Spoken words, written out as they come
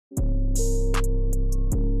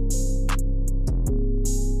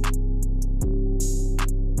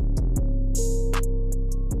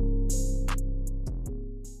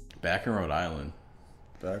back in Rhode Island.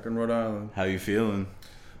 Back in Rhode Island. How you feeling?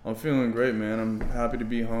 I'm feeling great, man. I'm happy to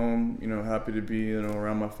be home. Happy to be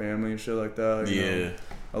around my family and shit like that. You know,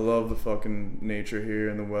 I love the fucking nature here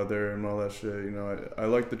and the weather and all that shit. I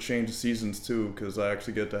like the change of seasons too, because I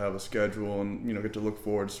actually get to have a schedule and get to look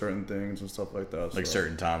forward to certain things and stuff like that. Like so.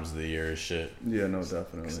 Certain times of the year and shit. Yeah, no,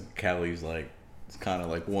 definitely. Cali's like, it's kind of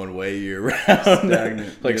like one way year round.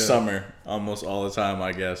 Stagnant. Like summer almost all the time,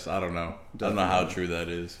 I guess. I don't know. Definitely. I don't know how true that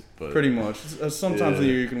is, but pretty much. Sometimes in the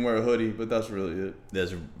year you can wear a hoodie, but that's really it.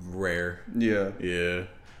 That's rare. Yeah.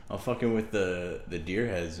 I'm fucking with the deer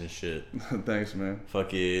heads and shit. Thanks, man.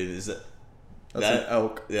 Fucking is that? That's an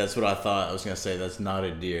elk. That's what I thought. I was gonna say that's not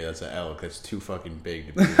a deer. That's an elk. That's too fucking big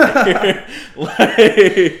to be a deer.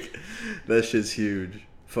 Like that shit's huge.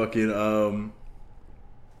 Fucking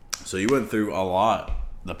So you went through a lot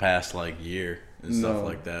the past year and stuff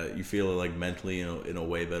like that. You feel like mentally in a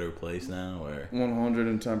way better place now, or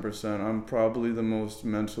 110%. I'm probably the most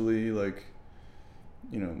mentally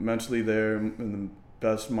mentally there in the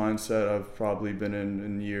best mindset I've probably been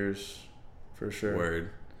in years, for sure.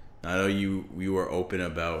 Word. I know you were open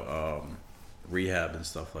about rehab and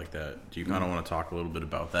stuff like that. Do you kind of want to talk a little bit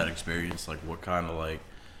about that experience? Like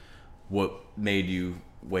what made you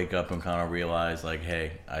wake up and kind of realize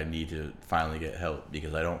hey, I need to finally get help,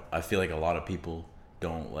 because I feel like a lot of people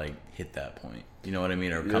don't hit that point. You know what I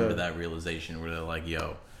mean? Or come to that realization where they're like,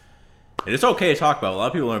 yo, and it's okay to talk about. A lot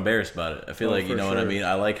of people are embarrassed about it. I feel what I mean?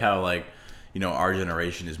 I like how our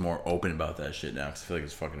generation is more open about that shit now, because I feel like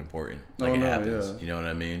it's fucking important. It happens. Yeah. You know what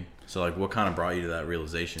I mean? So what kind of brought you to that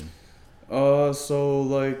realization? I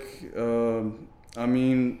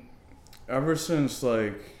mean, ever since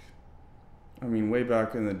way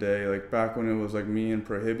back in the day, back when it was me and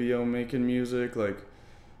Prohibio making music,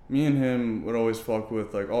 me and him would always fuck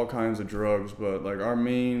with all kinds of drugs, but our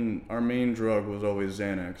main drug was always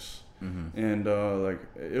Xanax. Mm-hmm. And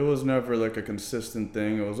it was never a consistent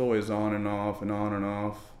thing. It was always on and off and on and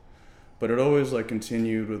off, but it always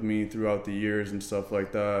continued with me throughout the years and stuff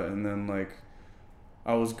like that. And then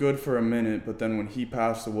I was good for a minute, but then when he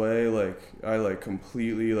passed away, I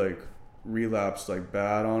completely relapsed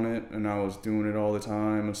bad on it, and I was doing it all the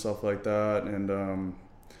time and stuff like that. And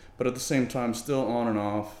but at the same time, still on and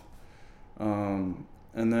off. And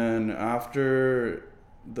then after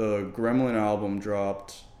the Gremlin album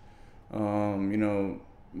dropped,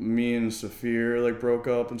 me and Saphir broke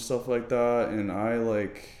up and stuff like that, and I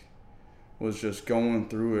was just going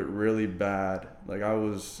through it really bad. I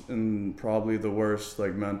was in probably the worst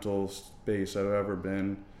mental space I've ever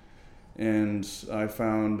been, and I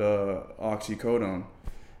found oxycodone,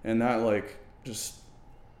 and that just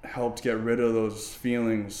helped get rid of those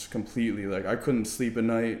feelings completely. I couldn't sleep at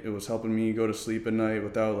night. It was helping me go to sleep at night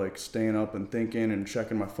without staying up and thinking and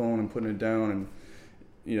checking my phone and putting it down, and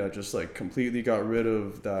just completely got rid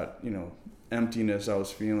of that emptiness I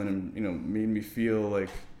was feeling, and made me feel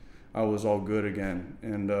I was all good again.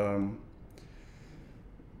 And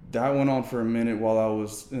that went on for a minute while I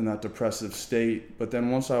was in that depressive state. But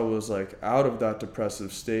then once I was out of that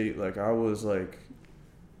depressive state, I was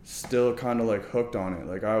still kind of hooked on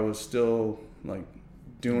it. I was still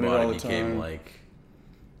doing it all the time.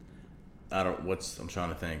 I'm trying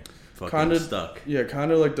to think. Kind of stuck. Yeah,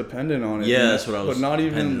 kind of dependent on it. Yeah, that's what I was. But not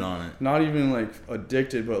even on it. Not even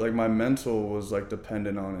addicted, but my mental was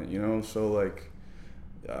dependent on it. So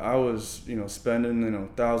I was spending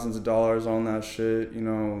thousands of dollars on that shit.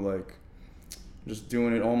 Just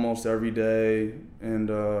doing it almost every day, and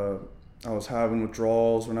I was having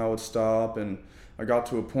withdrawals when I would stop, and I got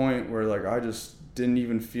to a point where I just didn't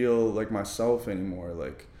even feel myself anymore.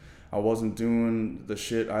 I wasn't doing the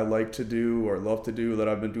shit I like to do or love to do that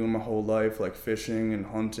I've been doing my whole life, fishing and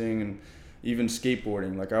hunting and even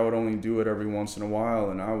skateboarding. I would only do it every once in a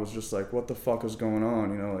while, and I was just what the fuck is going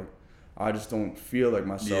on? I just don't feel like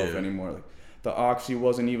myself anymore. The oxy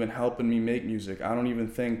wasn't even helping me make music. I don't even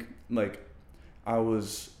think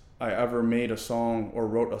I ever made a song or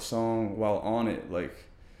wrote a song while on it.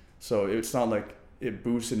 So it's not it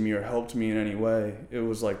boosted me or helped me in any way. It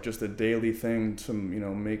was just a daily thing to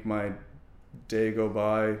make my day go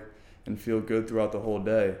by and feel good throughout the whole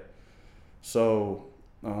day. So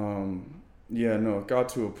it got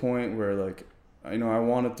to a point where I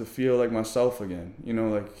wanted to feel like myself again,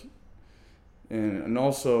 and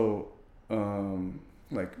also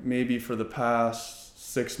maybe for the past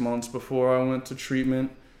 6 months before I went to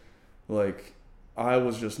treatment, I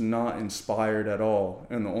was just not inspired at all.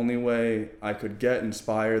 And the only way I could get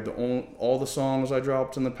inspired, all the songs I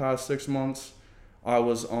dropped in the past 6 months, I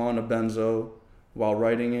was on a benzo while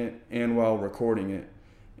writing it and while recording it.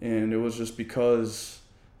 And it was just because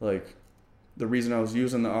the reason I was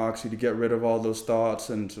using the oxy to get rid of all those thoughts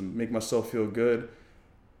and to make myself feel good,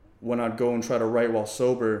 when I'd go and try to write while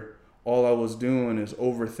sober, all I was doing is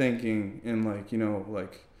overthinking and like, you know,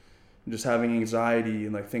 like just having anxiety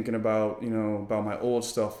and like thinking about, you know, about my old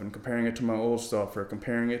stuff and comparing it to my old stuff, or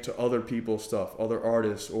comparing it to other people's stuff, other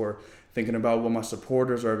artists, or thinking about what my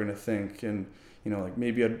supporters are going to think. And, you know, like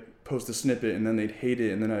maybe I'd post a snippet and then they'd hate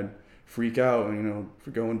it and then I'd freak out and, you know,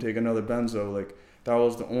 go and take another benzo. Like that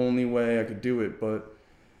was the only way I could do it. But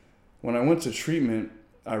when I went to treatment,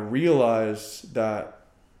 I realized that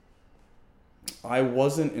I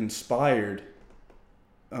wasn't inspired.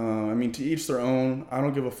 I mean, to each their own. I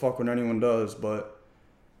don't give a fuck what anyone does, but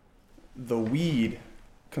the weed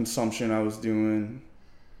consumption I was doing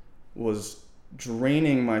was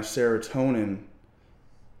draining my serotonin,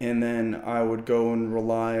 and then I would go and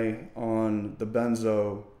rely on the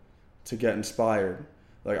benzo to get inspired.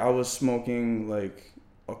 Like I was smoking like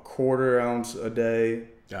a quarter ounce a day.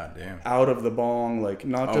 God damn. Out of the bong, like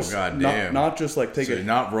not just not just like taking. So you're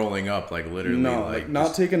not rolling up, like literally. No, like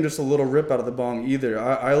not taking just a little rip out of the bong either.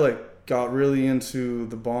 I like got really into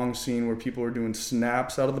the bong scene where people were doing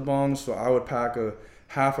snaps out of the bong. So I would pack a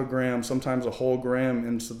half a gram, sometimes a whole gram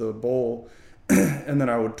into the bowl, and then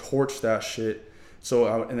I would torch that shit.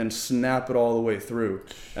 And then snap it all the way through.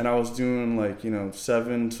 And I was doing like, you know,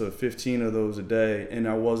 7 to 15 of those a day, and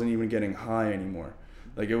I wasn't even getting high anymore.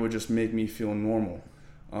 Like it would just make me feel normal.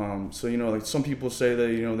 So, you know, like some people say that,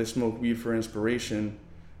 you know, they smoke weed for inspiration.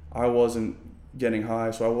 I wasn't getting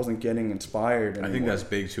high, so I wasn't getting inspired anymore. I think that's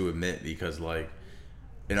big to admit, because like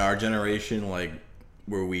in our generation, like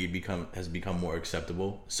where weed has become more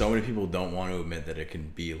acceptable, so many people don't want to admit that it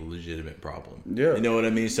can be a legitimate problem. Yeah. You know what I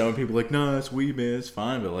mean? So many people are like, no, it's weed, man, it's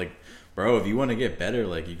fine. But like, bro, if you want to get better,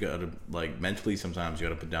 like you gotta, like mentally sometimes you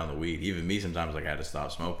gotta put down the weed. Even me sometimes, like I had to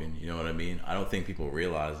stop smoking. You know what I mean? I don't think people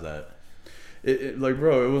realize that. Like,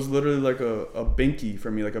 bro, it was literally like a binky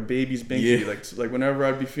for me, like a baby's binky. Yeah. Like whenever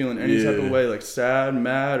I'd be feeling any type of way, like sad,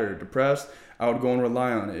 mad, or depressed, I would go and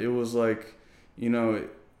rely on it. It was like, you know,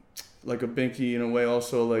 like a binky in a way.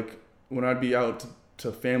 Also, like when I'd be out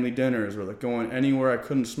to family dinners or like going anywhere I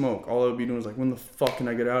couldn't smoke, all I would be doing was like, when the fuck can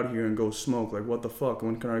I get out here and go smoke? Like, what the fuck?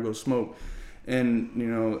 When can I go smoke? And, you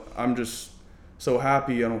know, I'm just so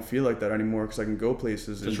happy I don't feel like that anymore, because I can go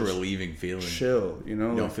places. Such a relieving feeling. Chill, you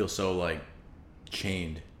know? You don't feel so like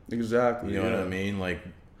chained. Exactly. You know what I mean? Like,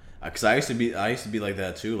 because I used to be like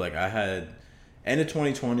that too. Like I had end of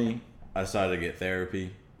 2020, I decided to get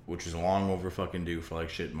therapy, which was long over fucking due for like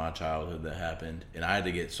shit in my childhood that happened, and I had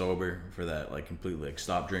to get sober for that. Like completely, like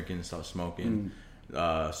stop drinking, stop smoking,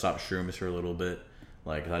 stop shrooms for a little bit.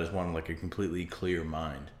 Like I just wanted like a completely clear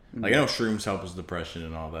mind. Like I know shrooms help with depression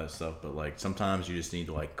and all that stuff, but like sometimes you just need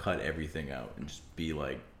to like cut everything out and just be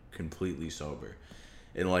like completely sober,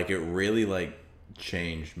 and like it really like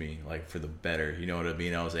changed me like for the better. You know what I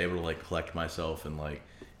mean? I was able to like collect myself, and like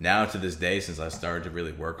now to this day, since I started to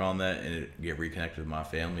really work on that and get reconnected with my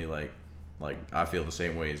family, like I feel the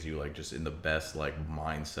same way as you, like just in the best like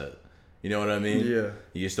mindset. You know what I mean? Yeah.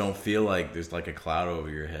 You just don't feel like there's like a cloud over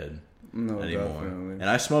your head anymore. Definitely. And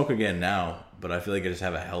I smoke again now, but I feel like I just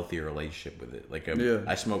have a healthier relationship with it. Like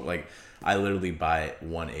I smoke, like I literally buy it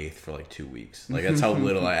 1/8 for like 2 weeks. Like that's how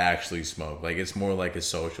little I actually smoke. Like it's more like a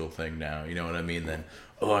social thing now. You know what I mean? Than,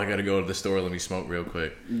 oh, I gotta go to the store, let me smoke real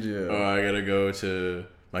quick. Yeah. Oh, I gotta go to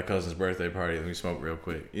my cousin's birthday party, let me smoke real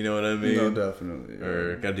quick. You know what I mean? No, definitely. Yeah.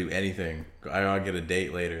 Or gotta do anything. I gotta get a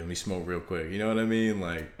date later, let me smoke real quick. You know what I mean?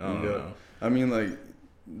 Like, I don't know. I mean, like,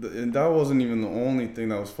 and that wasn't even the only thing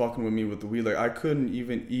that was fucking with me with the weed. Like, I couldn't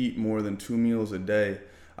even eat more than 2 meals a day.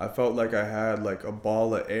 I felt like I had like a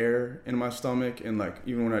ball of air in my stomach, and like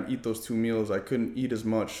even when I'd eat those 2 meals, I couldn't eat as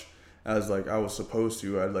much as like I was supposed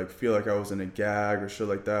to. I'd like feel like I was in a gag or shit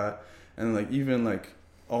like that. And like even like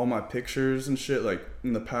all my pictures and shit, like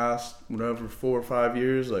in the past whatever 4 or 5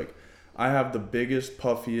 years, like I have the biggest,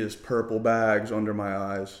 puffiest purple bags under my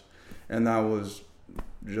eyes, and that was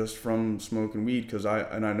just from smoking weed. Because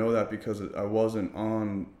I know that because I wasn't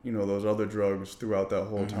on, you know, those other drugs throughout that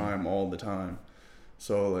whole time, all the time.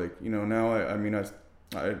 So like, you know, now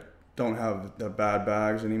I don't have the bad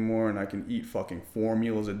bags anymore, and I can eat fucking 4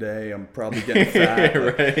 meals a day. I'm probably getting fat.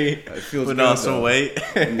 Like, right? It feels but good. Not so weight.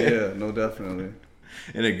 Yeah, no, definitely.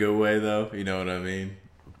 In a good way though, you know what I mean?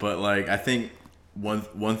 But like, I think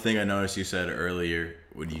one thing I noticed you said earlier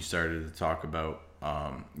when you started to talk about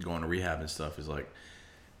going to rehab and stuff is like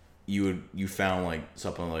you found like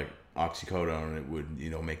something like oxycodone, and it would, you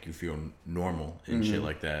know, make you feel normal and shit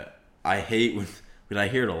like that. I hate when I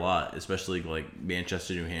hear it a lot, especially like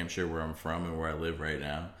Manchester, New Hampshire, where I'm from and where I live right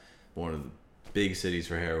now, one of the big cities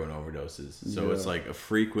for heroin overdoses. So it's like a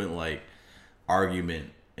frequent like argument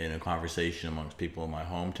in a conversation amongst people in my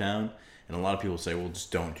hometown, and a lot of people say, well,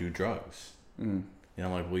 just don't do drugs. And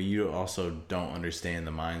I'm like, well, you also don't understand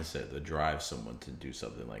the mindset that drives someone to do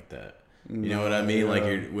something like that. You know what I mean?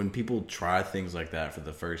 Like, when people try things like that for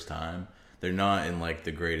the first time, they're not in like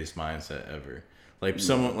the greatest mindset ever. Like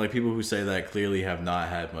someone, like people who say that clearly have not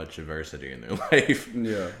had much adversity in their life.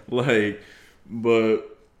 Yeah. Like,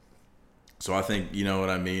 but so I think, you know what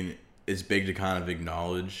I mean? It's big to kind of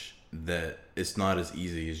acknowledge that it's not as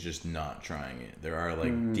easy as just not trying it. There are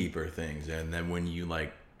like deeper things, and then when you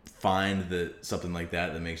like find that something like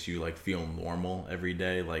that makes you like feel normal every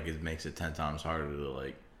day, like it makes it 10 times harder to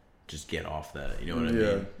like just get off that. You know what I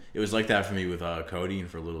mean? It was like that for me with codeine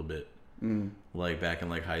for a little bit. Like back in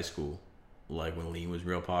like high school, like when lean was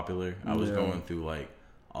real popular, I was going through like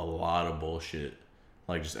a lot of bullshit,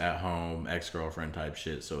 like just at home ex-girlfriend type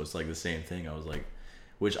shit. So it's like the same thing. I was like,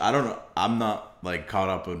 which I don't know, I'm not like caught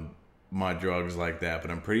up in my drugs like that,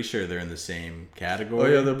 but I'm pretty sure they're in the same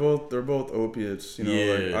category. Oh yeah, they're both opiates. You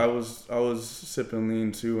know, like I was sipping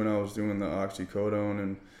lean too when I was doing the oxycodone,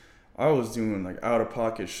 and I was doing like out of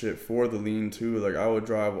pocket shit for the lean too. Like I would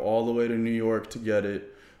drive all the way to New York to get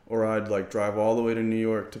it, or I'd like drive all the way to New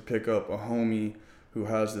York to pick up a homie who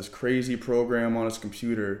has this crazy program on his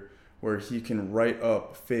computer where he can write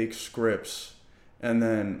up fake scripts and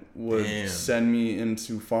then would send me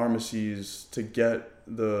into pharmacies to get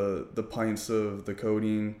the pints of the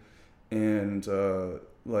codeine. And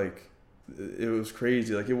like it was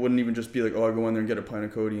crazy. Like it wouldn't even just be like, oh, I go in there and get a pint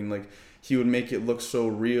of codeine. Like he would make it look so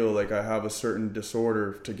real, like I have a certain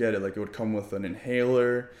disorder to get it. Like it would come with an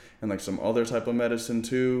inhaler and like some other type of medicine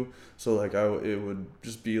too. So like it would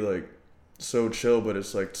just be like so chill, but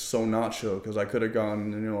it's like so not chill because I could have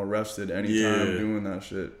gotten, you know, arrested anytime doing that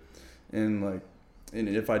shit. And like, and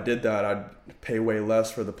if I did that, I'd pay way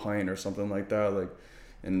less for the pint or something like that. Like,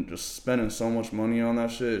 and just spending so much money on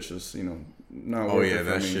that shit, it's just, you know, not worth it for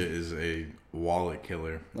that me. shit is a wallet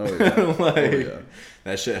killer. Oh yeah. Like,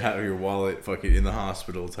 that shit have your wallet fucking in the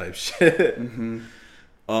hospital type shit. And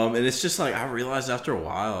it's just like, I realized after a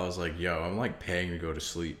while, I was like, yo, I'm like paying to go to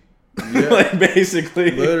sleep. Yeah. Like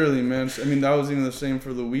basically. Literally, man. I mean, that was even the same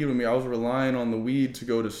for the weed with me. I was relying on the weed to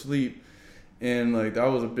go to sleep. And like, that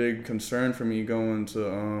was a big concern for me going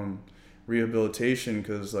to rehabilitation,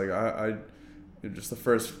 because like I just the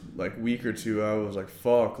first like week or two, I was like,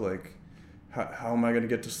 fuck, like how am I gonna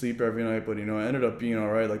get to sleep every night? But you know, I ended up being all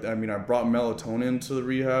right. Like, I mean, I brought melatonin to the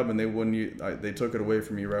rehab, and they took it away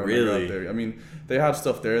from me right when I got there. I mean, they had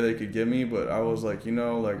stuff there they could give me, but I was like, you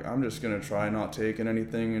know, like I'm just gonna try not taking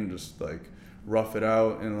anything and just like rough it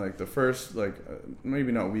out. And like the first like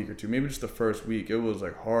maybe not week or two, maybe just the first week, it was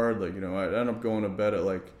like hard. Like, you know, I'd end up going to bed at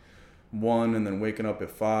like 1 and then waking up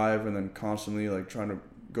at 5 and then constantly like trying to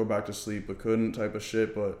go back to sleep but couldn't type of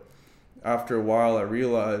shit. But after a while, I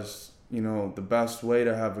realized, you know, the best way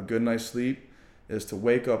to have a good night's sleep is to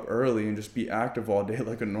wake up early and just be active all day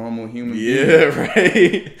like a normal human being. Yeah,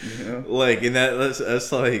 right. You know? Like, and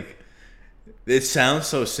that's like, it sounds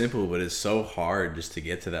so simple, but it's so hard just to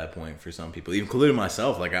get to that point for some people, including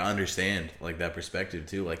myself. Like, I understand like that perspective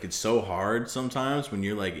too. Like, it's so hard sometimes when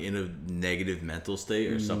you're like in a negative mental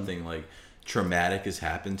state or something like traumatic has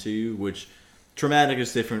happened to you, which traumatic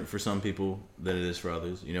is different for some people than it is for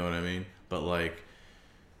others. You know what I mean? But like,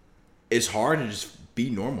 it's hard to just be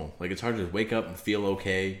normal. Like, it's hard to wake up and feel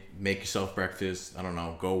okay, make yourself breakfast, I don't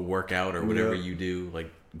know, go work out or whatever you do,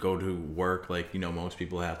 like go to work like, you know, most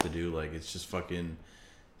people have to do. Like, it's just fucking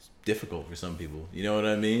difficult for some people. You know what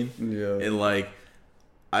I mean? Yeah. And like,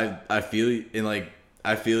 I feel you, and like,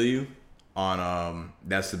 I feel you on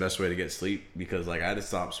that's the best way to get sleep, because like I had to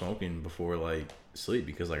stop smoking before like sleep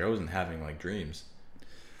because like I wasn't having like dreams.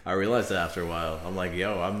 I realized that after a while. I'm like,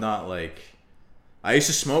 yo, I'm not like, I used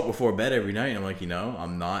to smoke before bed every night, and I'm like, you know,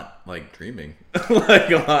 I'm not like dreaming.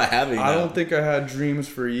 Like, I'm not having that. I don't think I had dreams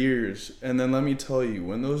for years. And then let me tell you,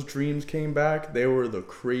 when those dreams came back, they were the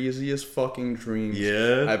craziest fucking dreams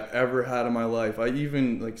I've ever had in my life. I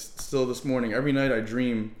even, like, still this morning, every night I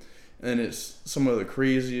dream, and it's some of the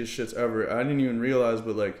craziest shits ever. I didn't even realize,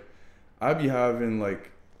 but like, I'd be having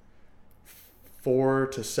like 4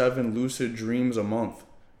 to 7 lucid dreams a month,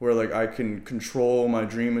 where like I can control my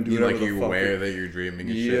dream and do whatever the fuck. You're aware that you're dreaming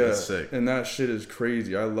and shit. That's sick. And that shit is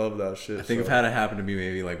crazy. I love that shit. I think I've had it happen to me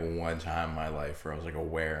maybe like one time in my life where I was like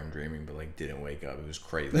aware I'm dreaming, but like didn't wake up. It was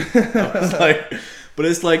crazy. I was like, but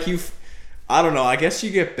it's like I don't know. I guess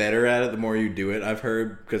you get better at it the more you do it. I've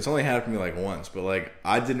heard, because it's only happened to me like once, but like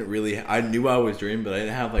I knew I was dreaming, but I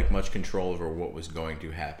didn't have like much control over what was going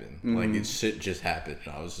to happen. Like shit just happened,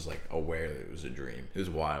 and I was just like aware that it was a dream. It was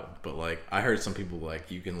wild. But like I heard some people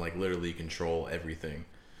like you can like literally control everything.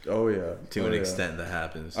 Oh yeah. To an extent that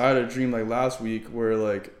happens. I had a dream like last week where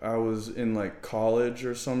like I was in like college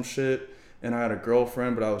or some shit, and I had a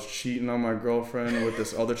girlfriend, but I was cheating on my girlfriend with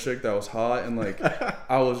this other chick that was hot, and like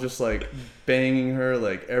I was just like banging her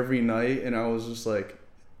like every night, and I was just like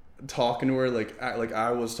talking to her like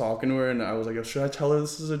I was talking to her, and I was like, should I tell her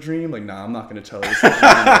this is a dream? Like, nah, I'm not gonna tell her this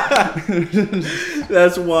is a dream.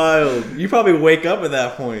 That's wild. You probably wake up at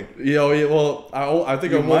that point. Yeah, well, I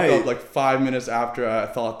think I woke up like 5 minutes after I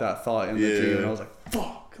thought that thought in the dream, and I was like,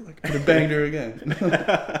 fuck, like I could have banged her again.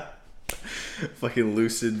 Fucking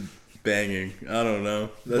lucid banging. I don't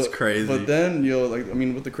know. That's crazy. But then, like, I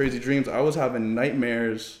mean, with the crazy dreams, I was having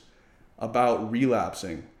nightmares about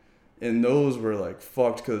relapsing. And those were like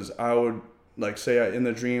fucked, because I would like say in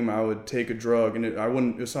the dream I would take a drug, and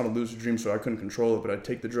it's not a lucid dream, so I couldn't control it, but I'd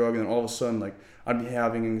take the drug, and then all of a sudden like I'd be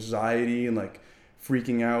having anxiety and like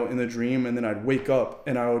freaking out in the dream, and then I'd wake up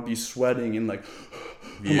and I would be sweating and like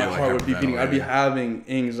my heart would be beating. I'd be having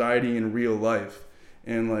anxiety in real life,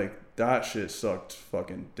 and like that shit sucked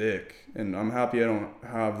fucking dick. And I'm happy I don't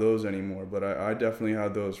have those anymore, but I definitely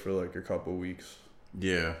had those for like a couple weeks.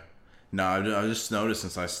 Yeah. No, I just noticed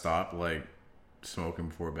since I stopped like smoking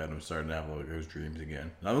before bed, I'm starting to have like those dreams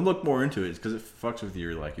again. I'm gonna look more into it because it fucks with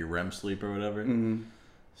your like your REM sleep or whatever. Mm-hmm.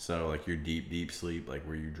 So like your deep sleep, like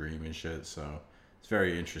where you dream and shit. So it's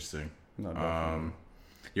very interesting. No,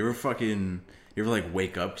 you ever like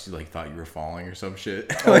wake up because you like thought you were falling or some shit?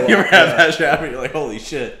 Like you ever have that shit happen? You're like, holy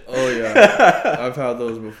shit. Oh yeah, I've had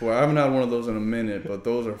those before. I haven't had one of those in a minute, but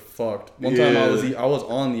those are fucked. One time I was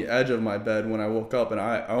on the edge of my bed when I woke up, and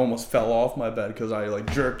I almost fell off my bed because I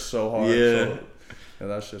like jerked so hard. Yeah. Yeah,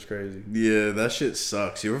 that's just crazy. Yeah, that shit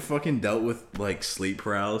sucks. You ever fucking dealt with like sleep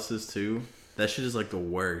paralysis too? That shit is like the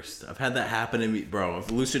worst. I've had that happen to me, bro. I've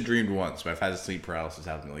lucid dreamed once, but I've had sleep paralysis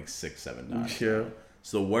happen to me like 6-7 times. Yeah.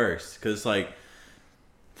 It's the worst because like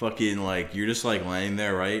fucking like you're just like laying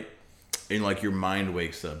there, right? And like your mind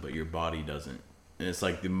wakes up, but your body doesn't. And it's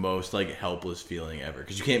like the most like helpless feeling ever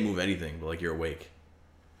because you can't move anything, but like you're awake.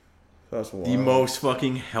 That's wild. The most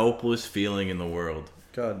fucking helpless feeling in the world.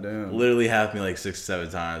 God damn. Literally happened to me like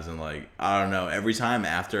 6-7 times, and like I don't know. Every time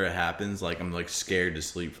after it happens, like I'm like scared to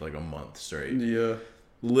sleep for like a month straight. Yeah.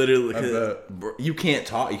 Literally, I bet. You can't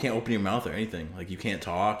talk. You can't open your mouth or anything. Like you can't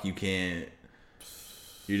talk. You can't.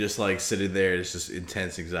 You're just like sitting there. It's just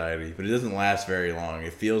intense anxiety, but it doesn't last very long.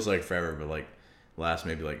 It feels like forever, but like lasts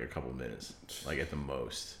maybe like a couple minutes, like at the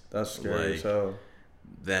most. That's scary like, as hell.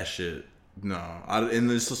 That shit. No,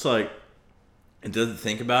 and it's just like it doesn't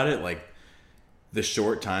think about it like. The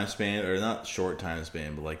short time span, or not short time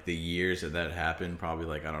span, but like the years that happened, probably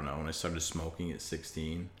like, I don't know, when I started smoking at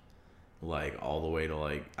 16, like all the way to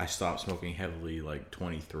like, I stopped smoking heavily like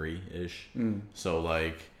 23-ish. So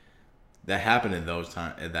like, that happened in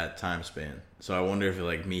at that time span. So I wonder if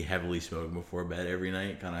like me heavily smoking before bed every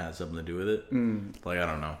night kind of had something to do with it. Like, I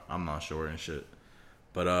don't know. I'm not sure and shit.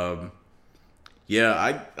 But,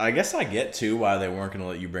 yeah, I guess I get too why they weren't going to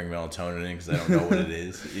let you bring melatonin in because they don't know what it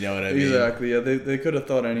is. You know what I mean? Exactly. Yeah, they could have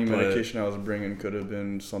thought any medication I was bringing could have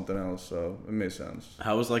been something else, so it made sense.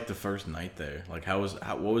 How was like the first night there? Like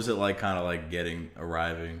what was it like kind of like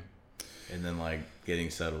arriving and then like getting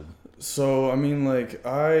settled? So, I mean, like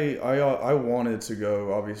I wanted to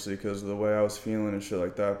go obviously because of the way I was feeling and shit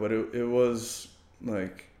like that, but it was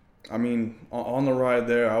like, I mean, on the ride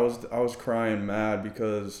there, I was crying mad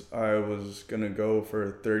because I was gonna go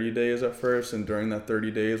for 30 days at first, and during that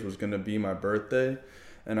 30 days was gonna be my birthday,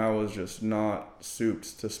 and I was just not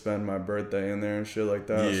souped to spend my birthday in there and shit like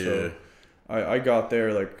that. Yeah. So I got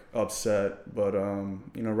there like upset, but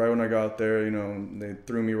right when I got there, they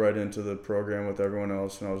threw me right into the program with everyone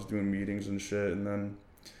else, and I was doing meetings and shit, and then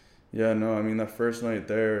that first night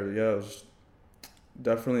there, it was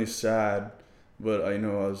definitely sad. But I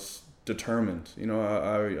was determined.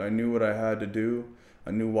 I knew what I had to do. I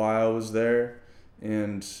knew why I was there,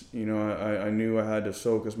 and I knew I had to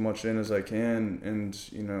soak as much in as I can, and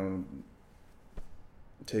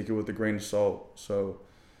take it with a grain of salt. So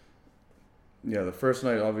yeah, the first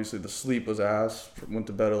night obviously the sleep was ass. Went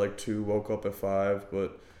to bed at like 2, woke up at 5,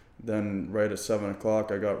 but then right at 7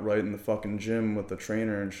 o'clock I got right in the fucking gym with the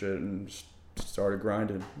trainer and shit and just started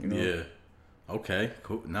grinding. Yeah. Okay,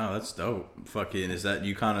 cool. No, that's dope. Fucking, is that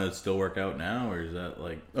you kind of still work out now, or is that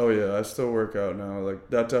like? Oh yeah, I still work out now. Like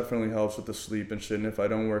that definitely helps with the sleep and shit. And if I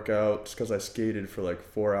don't work out, it's because I skated for like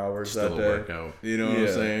 4 hours that day. Still a workout. You know what I'm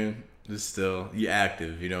saying? Just still, you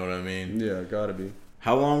active. You know what I mean? Yeah, gotta be.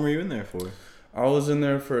 How long were you in there for? I was in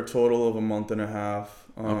there for a total of a month and a half.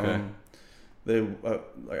 Okay. They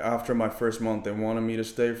like after my first month, they wanted me to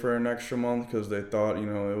stay for an extra month because they thought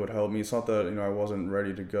it would help me. It's not that I wasn't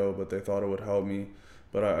ready to go, but they thought it would help me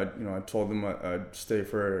But I told them I'd stay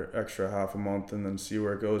for an extra half a month and then see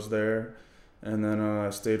where it goes there. And then I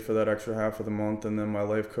stayed for that extra half of the month. And then my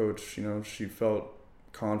life coach, she felt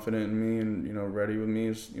confident in me and, ready with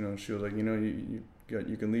me. She was like,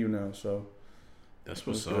 you can leave now. So that's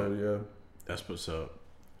what's up. Good, yeah. That's what's up.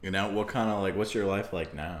 And now what's your life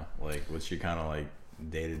like now? Like, what's your kind of like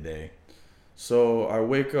day to day? So I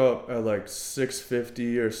wake up at like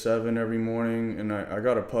 6:50 or 7 every morning, and I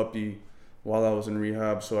got a puppy while I was in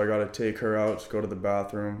rehab, so I got to take her out to go to the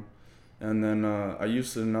bathroom. And then I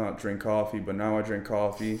used to not drink coffee, but now I drink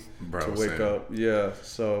coffee to wake up. Yeah,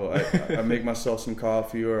 so I make myself some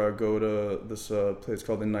coffee, or I go to this place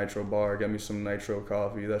called the Nitro Bar, get me some Nitro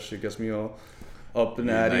coffee. That shit gets me all up and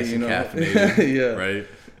at nice and caffeinated, yeah. Right.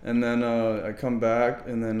 And then I come back,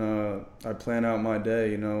 and then I plan out my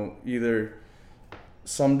day. Either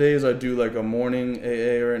some days I do like a morning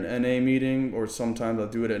AA or an NA meeting, or sometimes I'll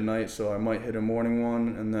do it at night. So I might hit a morning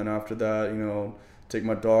one, and then after that, take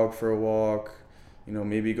my dog for a walk,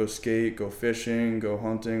 maybe go skate, go fishing, go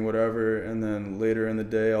hunting, whatever. And then later in the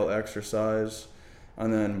day I'll exercise,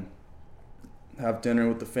 and then have dinner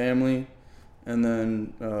with the family, and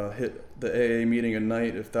then hit the AA meeting at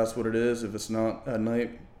night if that's what it is. If it's not at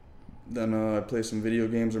night, then I play some video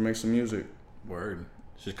games or make some music. Word.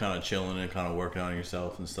 Just kind of chilling and kind of working on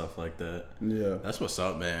yourself and stuff like that. Yeah. That's what's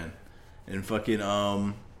up, man. And fucking,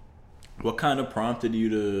 what kind of prompted you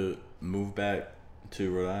to move back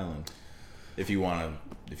to Rhode Island? If you wanna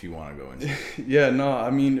go into it. Yeah, no,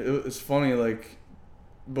 I mean, it's funny, like,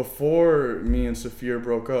 before me and Saphir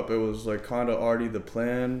broke up, it was like kind of already the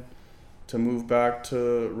plan to move back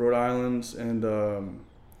to Rhode Island, and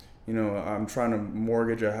I'm trying to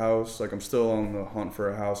mortgage a house. Like, I'm still on the hunt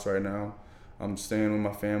for a house right now. I'm staying with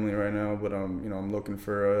my family right now, but I'm looking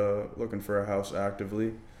for a house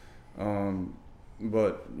actively.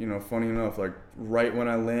 But funny enough, like right when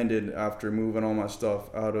I landed after moving all my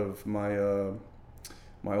stuff out of my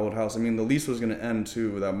my old house, I mean the lease was gonna end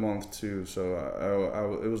too that month too, so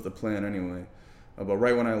I it was the plan anyway. But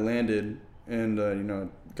right when I landed and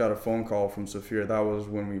got a phone call from Saphir, that was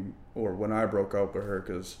when I broke up with her.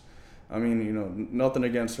 Because I mean nothing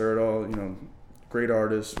against her at all, great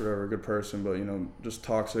artist, whatever, good person, but just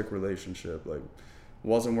toxic relationship. Like,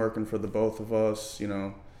 wasn't working for the both of us.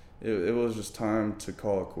 It was just time to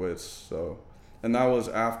call it quits. So, and that was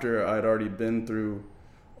after I'd already been through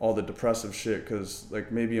all the depressive shit. Cause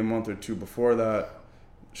like maybe a month or two before that,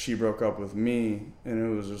 she broke up with me, and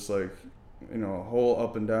it was just like a whole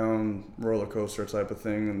up and down roller coaster type of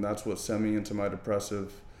thing, and that's what sent me into my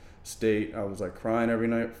depressive state. I was like crying every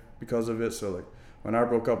night because of it. So like, when I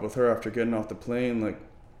broke up with her after getting off the plane, like,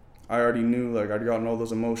 I already knew, like, I'd gotten all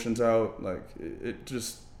those emotions out. Like, it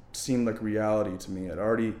just seemed like reality to me. I'd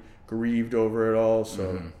already grieved over it all,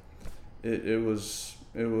 so it was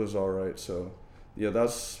all right. So, yeah,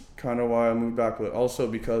 that's kind of why I moved back. But also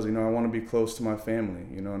because, I want to be close to my family,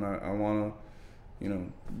 and I want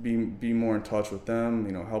to, be more in touch with them,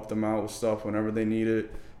 help them out with stuff whenever they need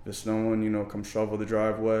it. If snowing, come shovel the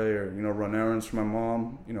driveway, or, run errands for my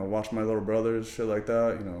mom, watch my little brothers, shit like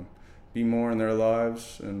that, be more in their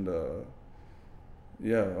lives. And,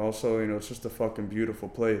 yeah, also, it's just a fucking beautiful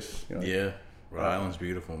place. Yeah, Rhode Island's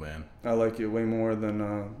beautiful, man. I like it way more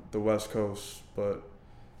than the West Coast, but,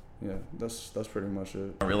 yeah, that's pretty much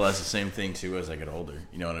it. I realize the same thing, too, as I get older.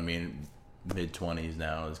 You know what I mean? Mid-20s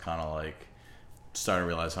now is kind of like starting to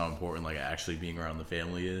realize how important, like, actually being around the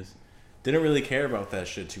family is. Didn't really care about that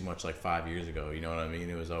shit too much like 5 years ago, you know what I mean?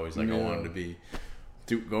 It was always like I wanted to be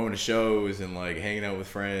going to shows and like hanging out with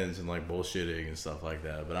friends and like bullshitting and stuff like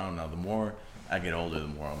that. But I don't know, the more I get older, the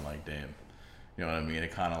more I'm like, damn, you know what I mean?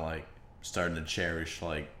 It kind of like starting to cherish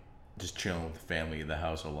like just chilling with the family in the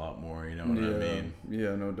house a lot more, you know what I mean?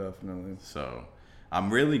 Yeah, no, definitely. So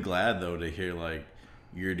I'm really glad though to hear like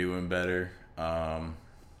you're doing better.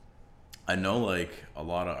 I know like a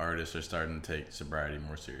lot of artists are starting to take sobriety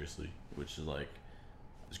more seriously, which is like,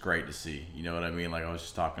 it's great to see. You know what I mean? Like I was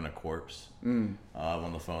just talking to Corpse on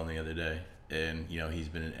the phone the other day, and he's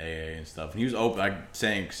been in AA and stuff. And he was open,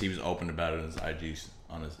 because he was open about it on his IG,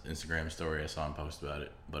 on his Instagram story. I saw him post about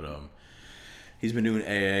it, but he's been doing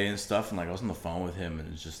AA and stuff. And like I was on the phone with him,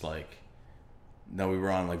 and it's just like, no, we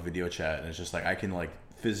were on like video chat, and it's just like I can like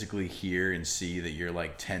physically hear and see that you're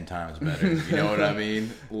like 10 times better. You know what I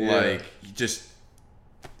mean? Like just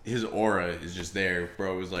his aura is just there,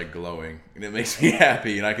 bro. It was like glowing, and it makes me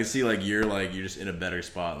happy. And I can see like you're just in a better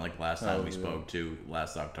spot. And like last time we spoke to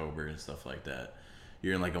last October and stuff like that,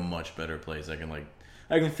 you're in like a much better place. I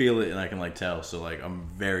can feel it, and I can like tell. So like I'm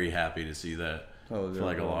very happy to see that for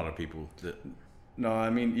like a lot of people. No,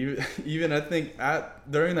 I mean even I think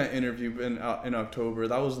during that interview in October,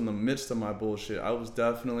 that was in the midst of my bullshit. I was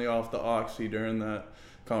definitely off the oxy during that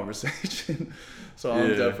conversation, so I'm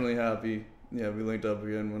definitely happy. Yeah, we linked up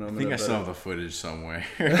again when I'm. I think I still have the footage somewhere.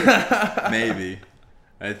 Maybe.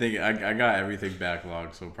 I think I got everything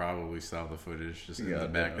backlogged, so probably still have the footage just in the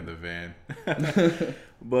back of the van.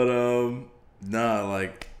 But nah,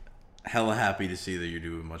 like hella happy to see that you're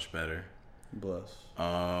doing much better. Bless.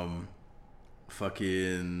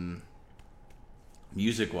 Fucking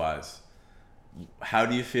music wise, how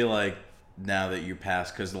do you feel like now that you're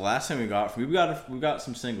past? Because the last time we got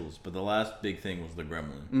some singles, but the last big thing was the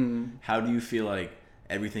Gremlin. Mm-hmm. How do you feel like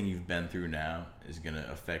everything you've been through now is gonna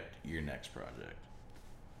affect your next project?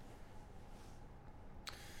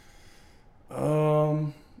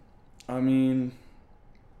 I mean,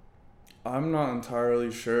 I'm not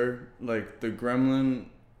entirely sure. Like the Gremlin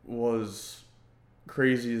was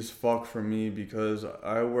crazy as fuck for me because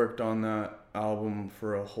I worked on that album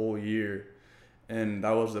for a whole year, and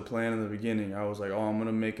that was the plan in the beginning. I was like, oh, I'm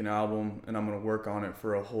gonna make an album and I'm gonna work on it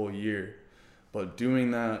for a whole year. But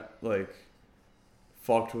doing that like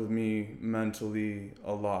fucked with me mentally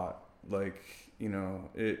a lot. Like, you know,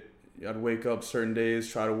 I'd wake up certain days,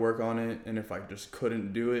 try to work on it, and if I just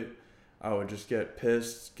couldn't do it, I would just get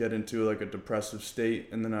pissed, get into like a depressive state,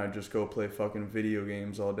 and then I'd just go play fucking video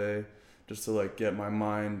games all day just to like get my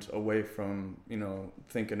mind away from, you know,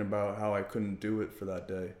 thinking about how I couldn't do it for that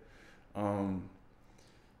day.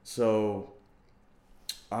 So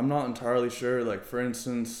I'm not entirely sure. Like, for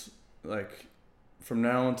instance, like from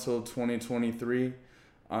now until 2023,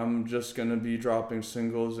 I'm just going to be dropping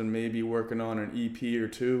singles and maybe working on an EP or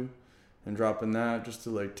two and dropping that just to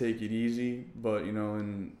like take it easy. But, you know,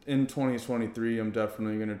 in 2023, I'm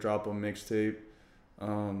definitely going to drop a mixtape,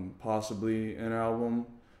 possibly an album,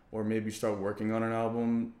 or maybe start working on an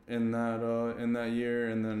album in that year,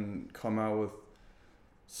 and then come out with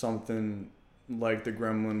something like the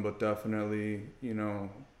Gremlin, but definitely, you know,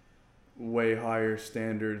 way higher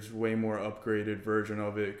standards, way more upgraded version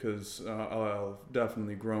of it, because I've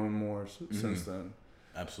definitely grown more since then.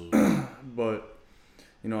 Absolutely. But,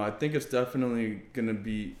 you know, I think it's definitely going to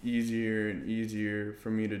be easier and easier for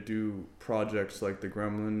me to do projects like the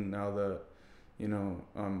Gremlin now that, you know,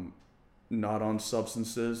 I'm not on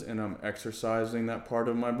substances and I'm exercising that part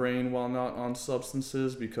of my brain while not on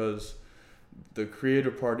substances, because the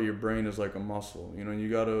creative part of your brain is like a muscle, you know, you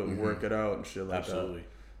got to work it out and shit like that.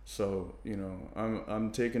 So, you know,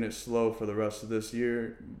 I'm taking it slow for the rest of this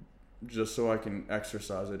year just so I can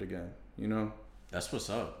exercise it again, you know? That's what's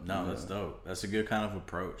up. No, that's dope. That's a good kind of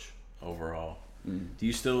approach overall. Do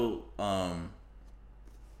you still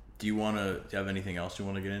do you have anything else you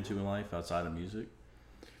want to get into in life outside of music?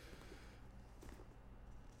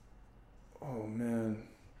 Oh man.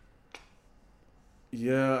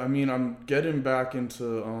 Yeah, I mean, I'm getting back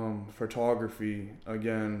into photography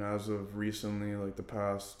again as of recently, like the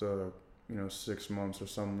past 6 months or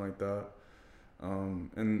something like that.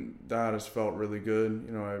 And that has felt really good.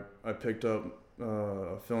 You know, I picked up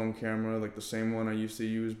a film camera, like the same one I used to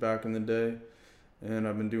use back in the day, and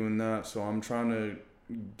I've been doing that. So I'm trying to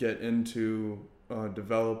get into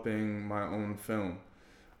developing my own film.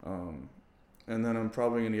 And then I'm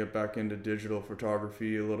probably going to get back into digital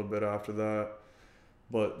photography a little bit after that.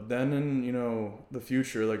 But then in, you know, the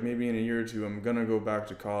future, like maybe in a year or two, I'm going to go back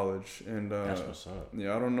to college. And that's what's up.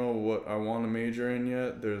 Yeah, I don't know what I want to major in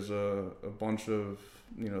yet. There's a bunch of,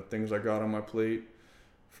 you know, things I got on my plate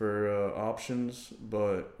for options.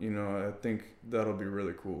 But, you know, I think that'll be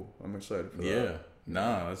really cool. I'm excited for that. Yeah.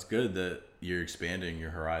 No, that's good that you're expanding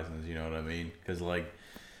your horizons, you know what I mean? Because, like,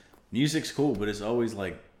 music's cool, but it's always,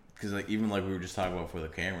 like, because, like, even, like, we were just talking about for the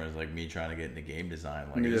cameras, like, me trying to get into game design.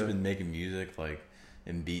 Like, I've just been making music, like,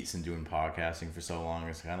 and beats and doing podcasting for so long.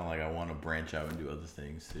 It's kind of like I want to branch out and do other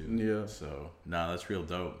things, too. Yeah. So, that's real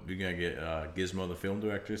dope. You're going to get Gizmo the film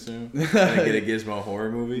director soon? Gonna get a Gizmo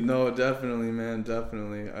horror movie? No, definitely, man.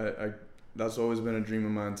 Definitely. I that's always been a dream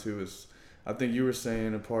of mine, too, is... I think you were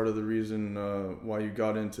saying a part of the reason why you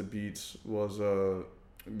got into beats was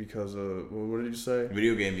because of, what did you say?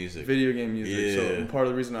 Video game music. Video game music. Yeah. So part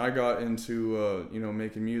of the reason I got into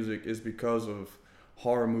making music is because of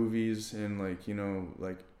horror movies and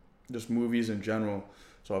like just movies in general.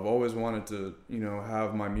 So I've always wanted to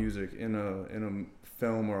have my music in a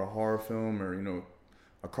film or a horror film or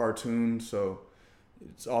a cartoon. So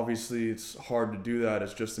it's hard to do that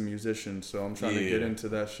as just a musician, so I'm trying to get into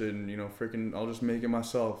that shit and freaking I'll just make it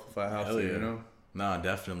myself if I have to. Nah,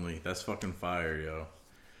 definitely. That's fucking fire, yo.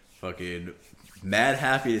 Fucking mad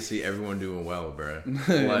happy to see everyone doing well, bro.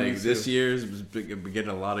 Like this year's been getting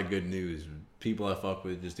a lot of good news. People I fuck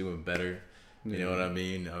with just doing better. You know what I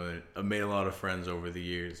mean? I've made a lot of friends over the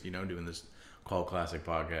years, you know, doing this Cult Classic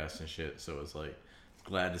podcast and shit. So it's like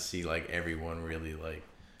glad to see like everyone really like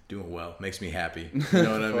doing well. Makes me happy. You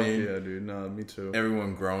know what I mean? Yeah, dude. Nah, me too.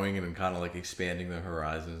 Everyone growing and kind of like expanding their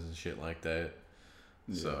horizons and shit like that.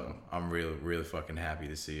 Yeah. So I'm really, really fucking happy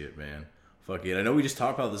to see it, man. Fuck it. I know we just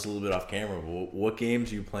talked about this a little bit off camera, but what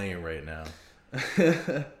games are you playing right now?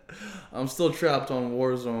 I'm still trapped on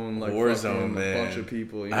Warzone, like Warzone, man. A bunch of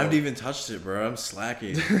people. You know? I haven't even touched it, bro. I'm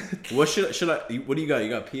slacking. What should I? What do you got? You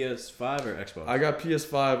got PS5 or Xbox? I got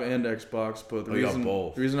PS5 and Xbox, but you got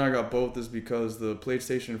both. The reason I got both is because the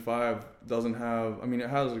PlayStation 5 doesn't have. I mean, it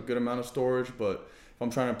has a good amount of storage, but if I'm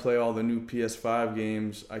trying to play all the new PS5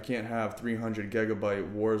 games, I can't have 300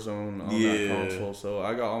 gigabyte Warzone on that console. So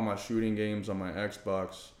I got all my shooting games on my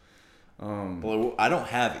Xbox. Well, I don't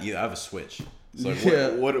have either. I have a Switch. So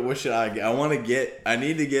like, what should I get? I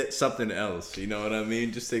need to get something else. You know what I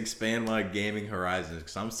mean? Just to expand my gaming horizons.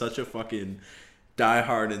 Because I'm such a fucking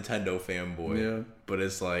diehard Nintendo fanboy. Yeah. But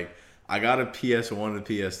it's like, I got a PS1 and a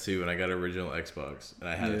PS2, and I got an original Xbox, and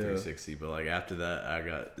I had a 360. But like after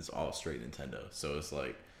that, it's all straight Nintendo. So it's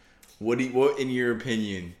like, what in your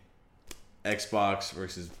opinion, Xbox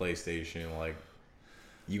versus PlayStation? Like,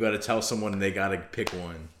 you got to tell someone they got to pick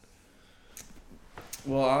one.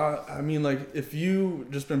 Well, I mean, like, if you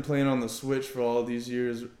just been playing on the Switch for all these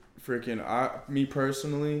years, me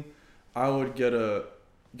personally, I would get an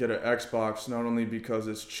Xbox, not only because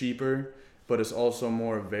it's cheaper, but it's also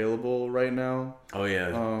more available right now. Oh yeah,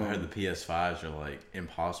 I heard the PS5s are like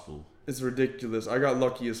impossible. It's ridiculous. I got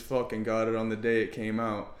lucky as fuck and got it on the day it came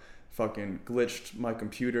out. Fucking glitched my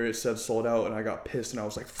computer. It said sold out, and I got pissed, and I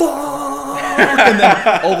was like, "Fuck!" And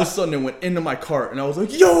then all of a sudden, it went into my cart, and I was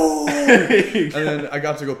like, "Yo!" And then I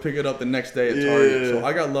got to go pick it up the next day at Target. So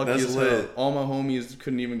I got lucky as hell. All my homies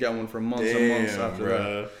couldn't even get one for months and months after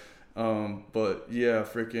that. But yeah,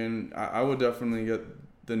 freaking, I would definitely get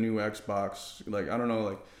the new Xbox. Like, I don't know,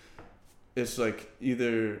 like, it's like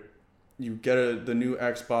either you get the new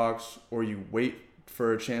Xbox or you wait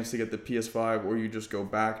for a chance to get the PS5, or you just go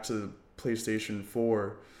back to the PlayStation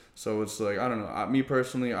 4. So it's like, I don't know. Me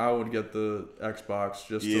personally, I would get the Xbox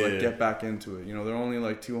just to like get back into it. You know, they're only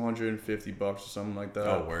like $250 or something like that.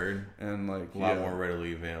 Oh, word. And like a lot more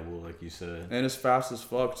readily available, like you said. And it's fast as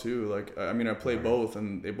fuck too. Like, I mean, I play both,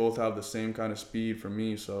 and they both have the same kind of speed for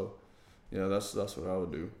me. So yeah, that's what I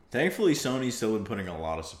would do. Thankfully, Sony's still been putting a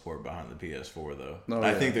lot of support behind the PS4, though.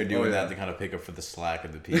 I think they're doing that to kind of pick up for the slack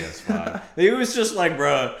of the PS5. It was just like,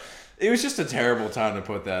 bruh, it was just a terrible time to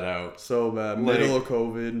put that out. So bad. Middle of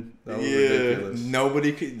COVID. That was ridiculous.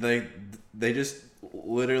 Nobody could, they just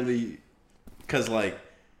literally, because we're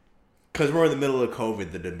in the middle of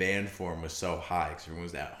COVID, the demand for them was so high because everyone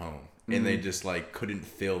was at home. Mm-hmm. And they just, like, couldn't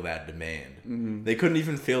fill that demand. Mm-hmm. They couldn't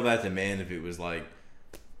even fill that demand if it was, like,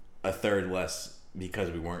 a third less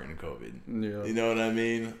because we weren't in COVID. Yeah. You know what I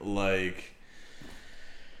mean? Like,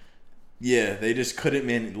 yeah, they just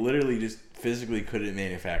couldn't literally just physically couldn't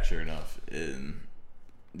manufacture enough. And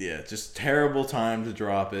yeah, just terrible time to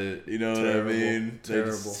drop it. You know what I mean?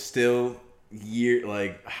 Terrible. Still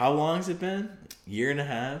how long has it been? Year and a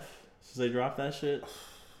half since they dropped that shit?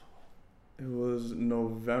 It was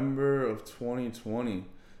November of 2020.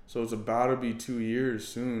 So it's about to be 2 years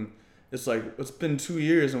soon. It's like, it's been 2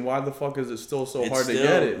 years, and why the fuck is it still so hard to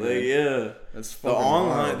get it? Like, yeah, that's the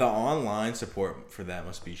online support for that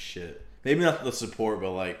must be shit. Maybe not the support,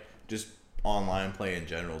 but like just online play in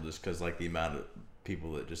general, just because like the amount of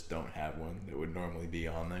people that just don't have one that would normally be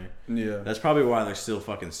on there. Yeah, that's probably why they're still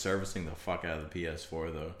fucking servicing the fuck out of the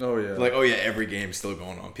PS4 though. Oh yeah, like every game's still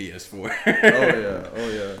going on PS4. oh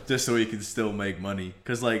yeah, just so you can still make money.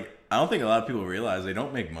 Because like I don't think a lot of people realize they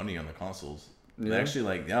don't make money on the consoles. They actually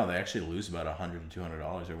lose about $100 to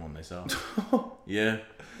 $200 every one they sell. Yeah,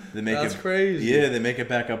 that's crazy. Yeah, they make it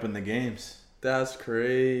back up in the games. That's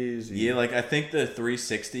crazy. Yeah, like I think the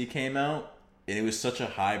 360 came out and it was such a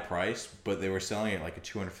high price, but they were selling it like a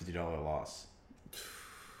 $250 loss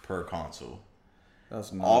per console.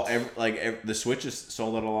 That's nuts. The Switch is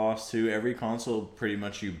sold at a loss too. Every console pretty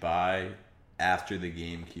much you buy after the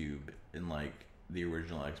GameCube and like the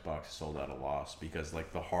original Xbox is sold at a loss because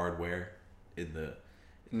like the hardware.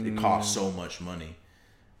 It costs so much money,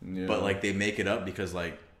 but like they make it up because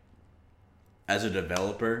like as a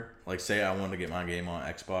developer, like say I want to get my game on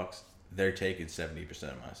Xbox, they're taking 70%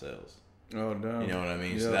 of my sales. Oh damn! You know what I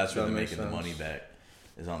mean? So that's where they're making the money back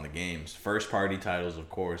is on the games. First party titles, of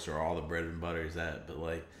course, are all the bread and butter is that, but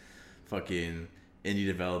like fucking indie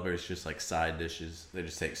developers just like side dishes. They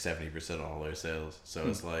just take 70% of all their sales. So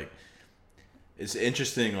it's like It's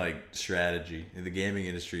interesting, like, strategy. The gaming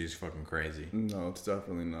industry is fucking crazy. No, it's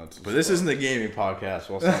definitely not. But this isn't a gaming podcast.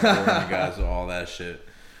 We'll stop boring you guys with all that shit.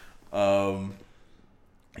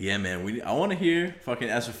 Yeah, man. I want to hear fucking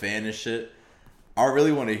as a fan and shit. I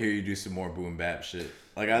really want to hear you do some more boom bap shit.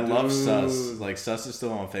 Like, I love Sus. Like, Sus is still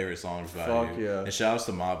one of my favorite songs by you. Fuck yeah. And shout outs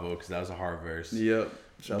to Mavo, because that was a hard verse. Yep.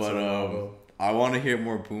 Shouts out to Mavo. I want to hear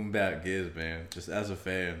more boom bap gigs, man. Just as a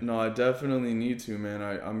fan. No, I definitely need to, man.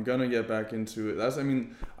 I'm gonna get back into it.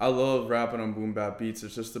 I love rapping on boom bap beats.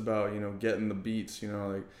 It's just about, getting the beats,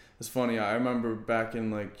 like, it's funny. I remember back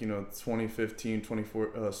in, 2015,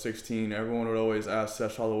 2016, everyone would always ask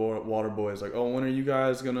Sesh Hollow Water Boys, like, oh, when are you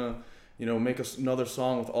guys gonna, make another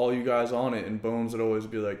song with all you guys on it? And Bones would always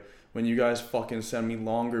be like, when you guys fucking send me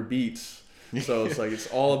longer beats. So it's like, it's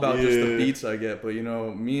all about just the beats I get. But,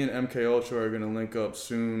 me and MK Ultra are going to link up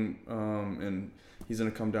soon. And he's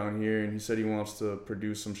going to come down here. And he said he wants to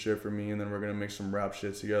produce some shit for me. And then we're going to make some rap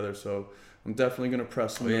shit together. So I'm definitely going to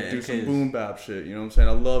press him to do some boom bap shit. You know what I'm saying?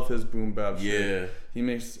 I love his boom bap shit. Yeah. He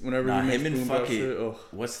makes, whenever he makes boom bap shit. Oh.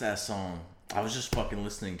 What's that song? I was just fucking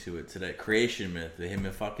listening to it today. Creation Myth, the Him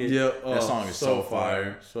and Fuck It. Yeah, that song is so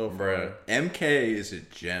fire. So fire. Bruh. MK is a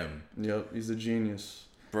gem. Yep, he's a genius.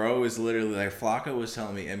 Bro is literally like, Flocka was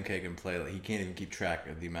telling me MK can play, like, he can't even keep track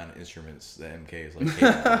of the amount of instruments that MK is like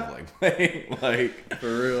capable of like playing. Like,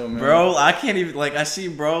 for real, man. Bro, I can't even, like, I see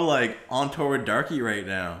bro like on tour with Darky right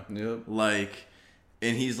now. Yep. Like,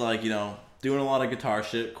 and he's like, doing a lot of guitar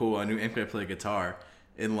shit. Cool. I knew MK played guitar.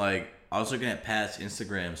 And like, I was looking at Pat's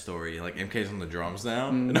Instagram story, like MK's on the drums now,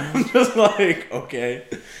 and I'm just like, okay.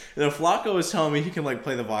 And then Flocka was telling me he can like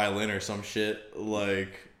play the violin or some shit.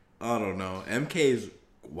 Like, I don't know. MK's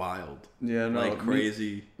wild. Yeah, no, like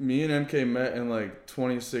crazy. Me and MK met in like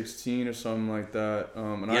 2016 or something like that.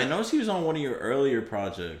 I noticed he was on one of your earlier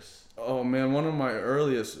projects. Oh man, one of my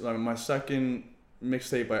earliest, like my second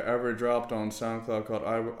mixtape I ever dropped on SoundCloud called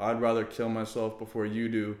I'd Rather Kill Myself Before You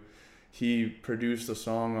Do. He produced a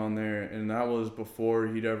song on there, and that was before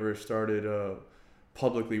he'd ever started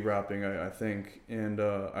publicly rapping, I think. And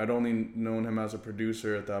I'd only known him as a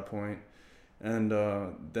producer at that point. And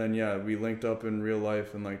then, yeah, we linked up in real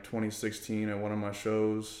life in like 2016 at one of my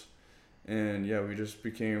shows. And yeah, we just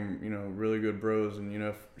became, really good bros.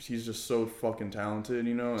 And, he's just so fucking talented,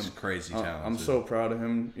 and he's crazy talented. I'm so proud of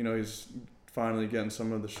him. He's finally getting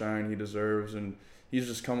some of the shine he deserves, and he's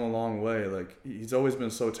just come a long way. Like, he's always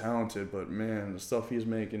been so talented, but man, the stuff he's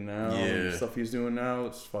making now, the stuff he's doing now,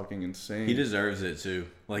 it's fucking insane. He deserves it too.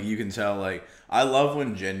 Like, you can tell, like, I love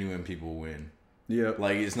when genuine people win. Yeah.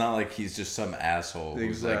 Like, it's not like he's just some asshole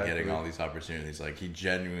who's like getting all these opportunities. Like, he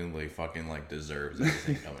genuinely fucking like deserves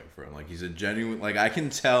everything coming from. Like, he's a genuine, like, I can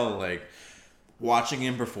tell, like, watching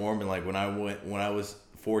him perform, and like when I was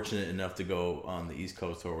fortunate enough to go on the East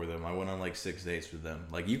Coast tour with him, I went on like 6 dates with them.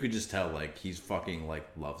 Like, you could just tell, like, he's fucking like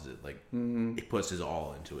loves it. Like, he puts his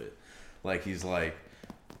all into it. Like, he's like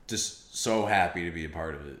just so happy to be a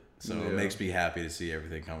part of it. So it makes me happy to see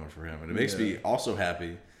everything coming for him, and it makes me also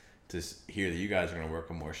happy to hear that you guys are gonna work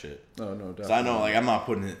on more shit. Oh no, definitely. So I know, like, I'm not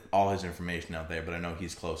putting all his information out there, but I know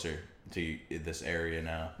he's closer to this area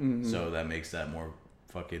now, so that makes that more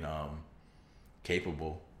fucking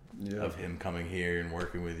capable of him coming here and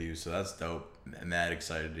working with you. So that's dope. I'm mad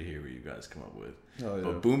excited to hear what you guys come up with. Oh, yeah.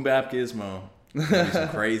 But Boom Bap Gizmo, some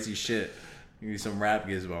crazy shit. Give me some rap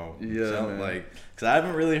Gizmo. Yeah, so, man. Like, cause I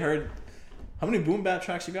haven't really heard. How many Boom Bap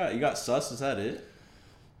tracks you got? You got Sus? Is that it?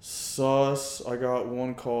 Sus. I got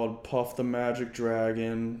one called Puff the Magic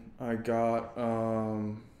Dragon. I got me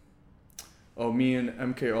and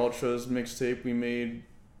MK Ultra's mixtape we made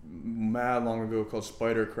mad long ago called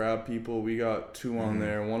Spider Crab People. We got two on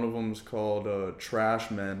there. One of them's called Trash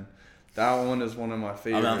Men. That one is one of my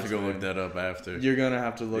favorites. I'm gonna have to go look that up after. You're gonna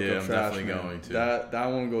have to look up Trash Men. Yeah, I'm definitely going to. That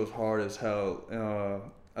one goes hard as hell.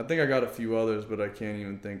 I think I got a few others, but I can't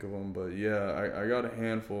even think of them. But yeah, I got a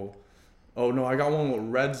handful. Oh no, I got one with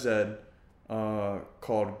Red Zed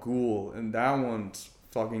called Ghoul, and that one's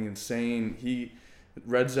fucking insane.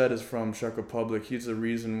 Red Zed is from Czech Republic. He's the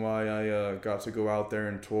reason why I got to go out there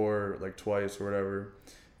and tour like twice or whatever.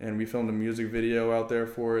 And we filmed a music video out there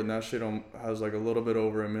for it, and that shit has like a little bit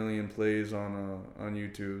over 1 million plays on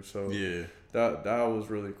YouTube. So yeah, that was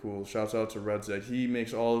really cool. Shouts out to Red Zed. He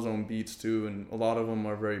makes all his own beats too, and a lot of them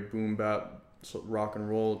are very boom bap, rock and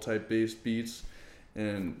roll type based beats,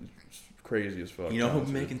 and crazy as fuck. You know who's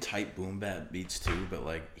making tight boom bap beats too, but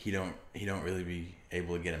like he don't really be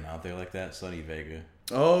able to get him out there like that? Sonny Vega.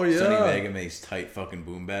 Oh yeah. Sonny Vega makes tight fucking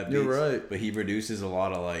boom bap beats. You're right. But he produces a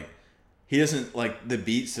lot of like, he doesn't like the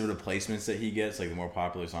beats or the placements that he gets, like the more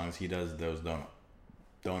popular songs he does, those don't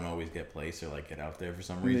don't always get placed or like get out there for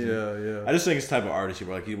some reason. Yeah. I just think it's the type of artist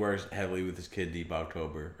like he works heavily with his kid Deep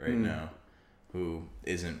October right now, who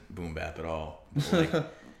isn't boom bap at all. But, like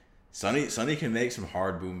Sonny can make some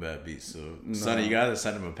hard boom bap beats. So Sonny, you gotta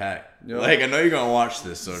send him a pack. Yep. Like I know you're gonna watch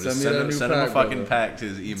this, so just send him a fucking pack to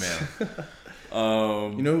his email.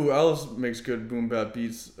 You know who else makes good boom bap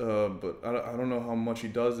beats? But I don't know how much he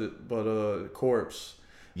does it. But Corpse.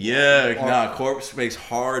 Yeah, Corpse makes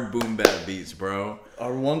hard boom bap beats, bro.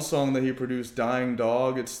 Our one song that he produced, "Dying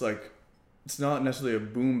Dog," it's not necessarily a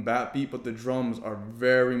boom bap beat, but the drums are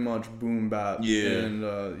very much boom bap. Yeah, and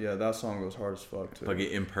that song goes hard as fuck too. Fucking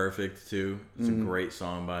Imperfect too. It's a great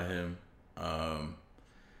song by him. But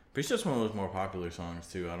it's just one of those more popular songs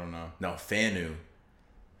too. I don't know. No, Fanu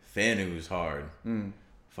is hard.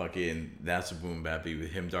 Fucking, that's a boom bap beat with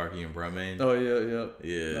him, Darky, and Brumane. Oh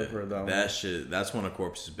yeah. I've heard that one. That shit. That's one of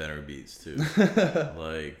Corpse's better beats too.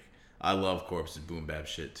 Like, I love Corpse's boom bap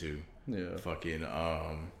shit too. Yeah. Fucking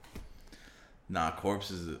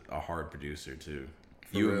Corpse is a hard producer too.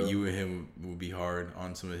 For you real. you and him will be hard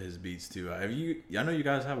on some of his beats too. I know you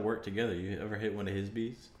guys have worked together. You ever hit one of his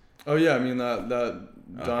beats? Oh yeah, I mean that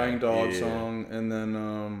Dying Dog song, and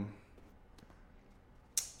then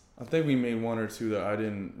I think we made one or two that I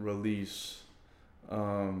didn't release.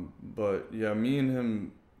 But yeah, me and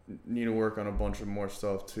him need to work on a bunch of more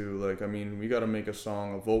stuff too. Like, I mean, we got to make a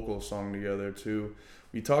vocal song together too.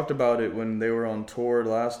 We talked about it when they were on tour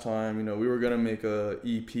last time. You know, we were going to make a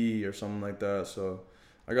EP or something like that. So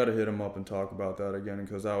I got to hit him up and talk about that again,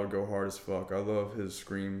 because that would go hard as fuck. I love his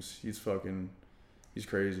screams. He's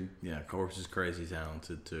crazy. Yeah, Corpse is crazy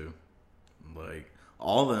talented too. Like,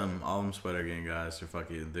 all of them Sweater Gang guys are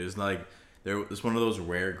fucking. It's one of those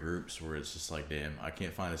rare groups where it's just like, damn, I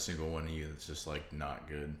can't find a single one of you that's just like not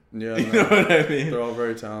good. Yeah, you know what I mean? They're all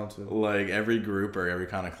very talented. Like, every group or every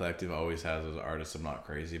kind of collective always has those artists. I'm not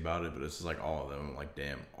crazy about it, but it's just like all of them. I'm like,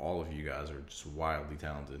 damn, all of you guys are just wildly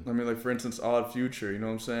talented. I mean, like, for instance, Odd Future, you know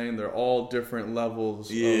what I'm saying? They're all different levels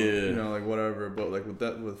of, you know, like, whatever. But, like,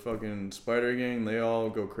 with fucking Spider Gang, they all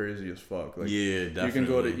go crazy as fuck. Like, yeah, definitely. You can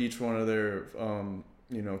go to each one of their,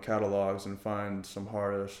 you know, catalogs and find some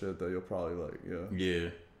hard ass shit that you'll probably like. Yeah.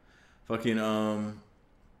 Fucking, I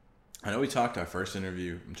know we talked our first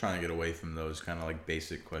interview. I'm trying to get away from those kind of like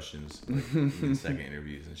basic questions, like in second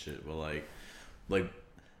interviews and shit. But like,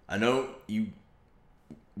 I know you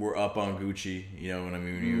were up on Gucci, you know,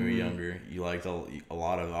 when you were younger. You liked a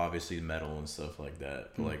lot of, obviously, metal and stuff like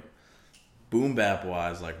that. But like, boom bap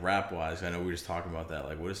wise, like rap wise, I know we were just talking about that.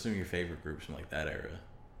 Like, what are some of your favorite groups from like that era?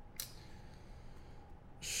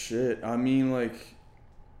 Shit, I mean, I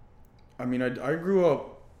grew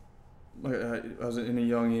up, like, I was in a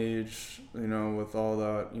young age, you know, with all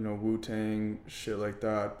that, you know, Wu-Tang, shit like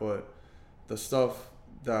that, but the stuff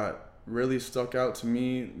that really stuck out to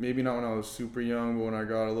me, maybe not when I was super young, but when I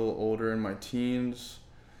got a little older in my teens.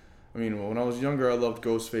 I mean, when I was younger, I loved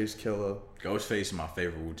Ghostface Killah. Ghostface is my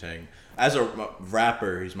favorite Wu-Tang. As a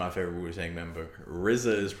rapper, he's my favorite Wu-Tang member.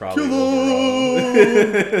 RZA is probably overall.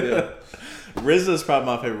 Yeah. RZA is probably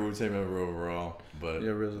my favorite Wu-Tang member overall. But yeah,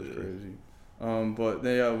 RZA's crazy. But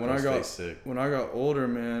when I got older,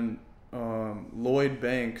 man, Lloyd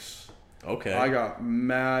Banks. Okay. I got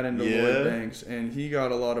mad into Lloyd Banks, and he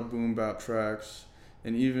got a lot of boom bap tracks,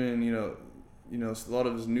 and even you know a lot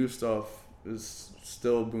of his new stuff is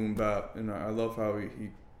still boom bap, and I love how he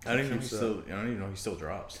I don't even know he still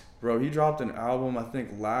drops. Bro, he dropped an album I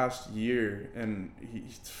think last year, and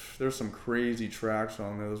there's some crazy tracks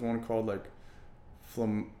on there. There's one called like I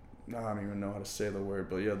don't even know how to say the word,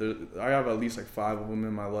 but yeah, I have at least like 5 of them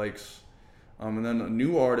in my likes. And then a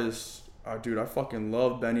new artist, dude, I fucking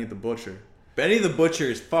love Benny the Butcher. Benny the Butcher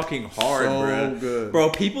is fucking hard, bro. So good.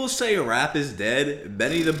 Bro, people say rap is dead.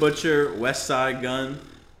 Benny the Butcher, West Side Gun,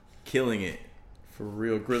 killing it. For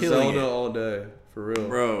real. Griselda all day. For real.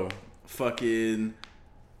 Bro, fucking...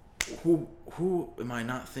 Who am I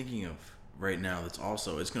not thinking of right now that's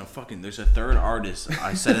also... It's gonna fucking... There's a third artist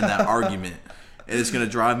I said in that argument. And it's gonna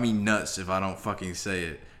drive me nuts if I don't fucking say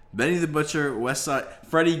it. Benny the Butcher, West Side...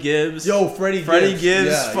 Freddie Gibbs. Yo, Freddie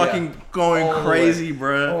Gibbs fucking going crazy,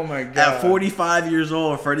 bro. Oh my god. At 45 years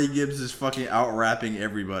old, Freddie Gibbs is fucking out-rapping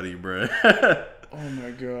everybody, bro. Oh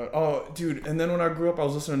my god. Oh, dude. And then when I grew up, I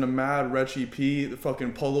was listening to Mad Rich EP, the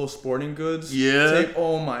fucking Polo Sporting Goods. Yeah. Tape.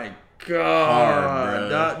 Oh my god. Hard, bro.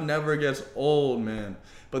 That never gets old, man.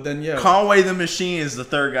 But then, yeah. Conway the Machine is the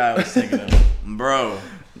third guy I was thinking of. Bro.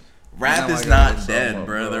 Rap is not dead,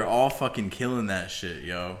 bro. They're all fucking killing that shit,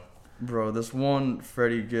 yo. Bro, this one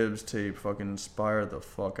Freddie Gibbs tape fucking inspired the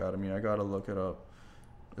fuck out of me. I gotta look it up.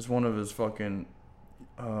 It's one of his fucking...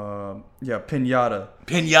 Pinata.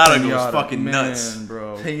 Pinata goes fucking man, nuts,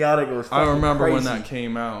 bro. Pinata goes fucking I remember crazy. when that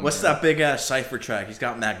came out. What's that big ass Cypher track? He's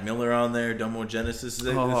got Mac Miller on there. Domo Genesis. Is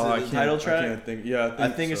it the title track? I can't think. Yeah, I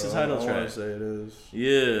think it's the title track. I want to say it is.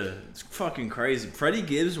 Yeah, it's fucking crazy. Freddie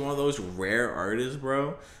Gibbs is one of those rare artists,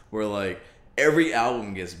 bro, where like every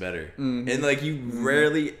album gets better, and like you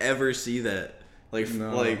rarely ever see that. Like,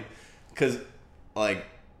 cause like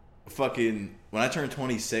fucking. When I turn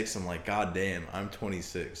 26, I'm like, God damn, I'm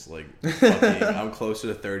 26. Like, fucking, I'm closer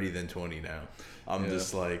to 30 than 20 now. I'm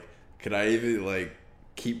just like, could I even, like,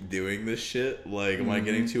 keep doing this shit? Like, am I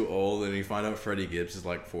getting too old? And you find out Freddie Gibbs is,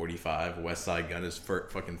 like, 45. West Side Gun is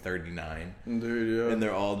fucking 39. Dude, yeah. And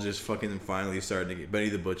they're all just fucking finally starting to get... Benny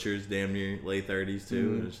the Butcher's damn near late 30s,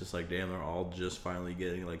 too. And it's just like, damn, they're all just finally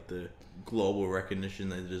getting, like, the global recognition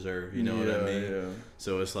they deserve. You know what I mean? Yeah.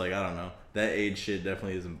 So it's like, I don't know. That age shit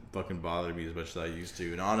definitely doesn't fucking bother me as much as I used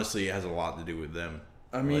to, and honestly, it has a lot to do with them.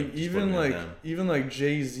 I mean, even like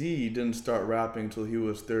Jay-Z didn't start rapping until he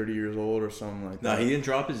was 30 years old or something like that. No, he didn't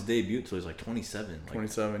drop his debut until he was like 27. Like,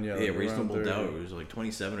 27, yeah. Yeah, like Reasonable Doubt. It was like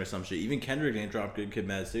 27 or some shit. Even Kendrick didn't drop Good Kid,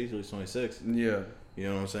 Mad City until he was 26. Yeah. You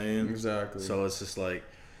know what I'm saying? Exactly. So it's just like,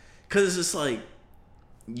 because it's just like,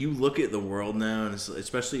 you look at the world now, and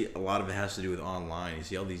especially a lot of it has to do with online. You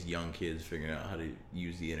see all these young kids figuring out how to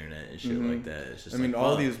use the internet and shit like that. It's just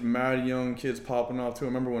all these mad young kids popping off too. I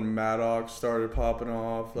remember when Maddox started popping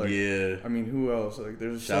off. Like, yeah. I mean, who else? Like,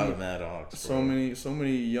 there's shout out Maddox. So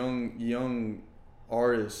many young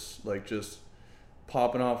artists like just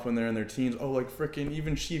popping off when they're in their teens. Oh, like freaking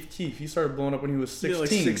even Chief Keef. He started blowing up when he was 16. Yeah, like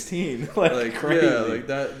 16. like crazy. Yeah, like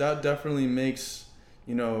that definitely makes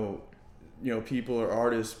people or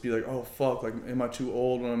artists be like, oh fuck, like am I too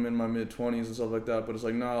old when I'm in my mid-20s and stuff like that? But it's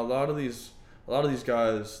like, nah, a lot of these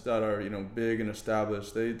guys that are big and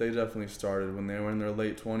established, they definitely started when they were in their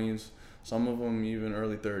late 20s. Some of them even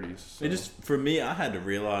early 30s. So. It just, for me, I had to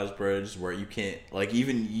realize, bro, just where you can't, like,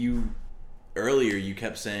 even you earlier, you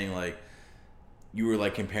kept saying like you were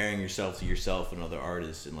like comparing yourself to yourself and other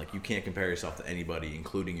artists, and like you can't compare yourself to anybody,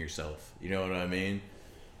 including yourself. You know what I mean?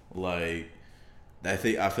 Like, I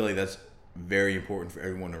feel like that's very important for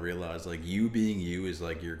everyone to realize. Like, you being you is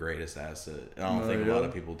like your greatest asset, and I don't think a lot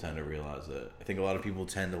of people tend to realize that. I think a lot of people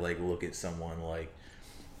tend to like look at someone like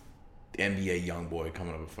NBA YoungBoy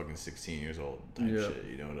coming up at fucking 16 years old type shit.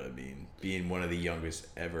 You know what I mean? Being one of the youngest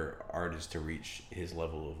ever artists to reach his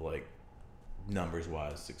level of like numbers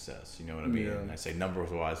wise success. You know what I mean? And I say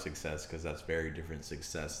numbers wise success because that's very different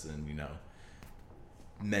success than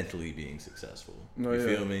mentally being successful. You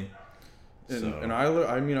feel me? And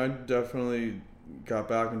I definitely got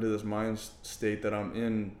back into this mind state that I'm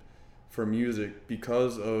in for music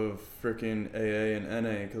because of freaking AA and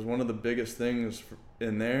NA. Because one of the biggest things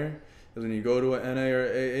in there is when you go to an NA or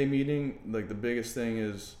AA meeting, like the biggest thing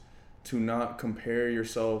is to not compare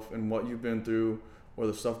yourself and what you've been through or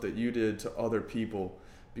the stuff that you did to other people,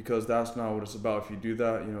 because that's not what it's about. If you do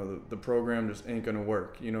that, the program just ain't gonna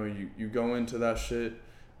work. You go into that shit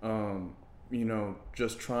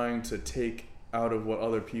just trying to take out of what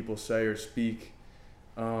other people say or speak,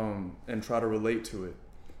 and try to relate to it.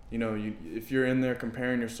 If you're in there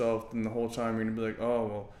comparing yourself, then the whole time you're gonna be like, oh,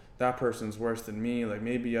 well, that person's worse than me. Like,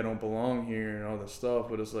 maybe I don't belong here and all this stuff.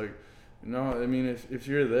 But it's like, no, I mean, if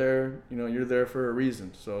you're there, you're there for a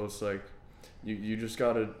reason. So it's like, you just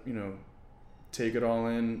gotta, take it all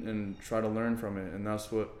in and try to learn from it. And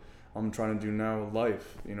that's what I'm trying to do now with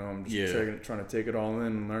life. I'm just trying to take it all in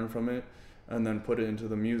and learn from it, and then put it into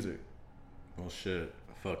the music. Well, shit.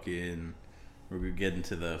 Fucking, we're getting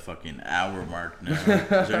to the fucking hour mark now. Is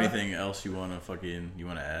there anything else you wanna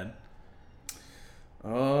add? I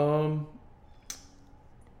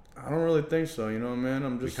don't really think so.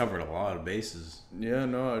 Man, we covered a lot of bases. Yeah,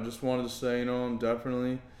 no, I just wanted to say, I'm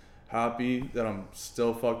definitely happy that I'm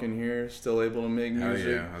still fucking here, still able to make music.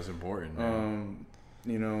 Hell yeah, that's important, man.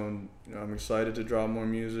 I'm excited to drop more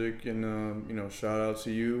music, and shout out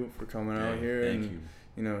to you for coming out here. Thank you.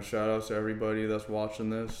 You. Shout out to everybody that's watching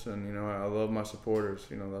this, and I love my supporters.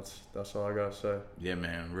 That's all I gotta say. Yeah,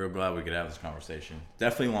 man, real glad we could have this conversation.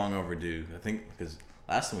 Definitely long overdue. I think because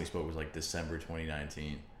last time we spoke was like December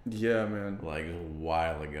 2019. Yeah, man. Like, it was a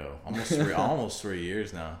while ago. Almost 3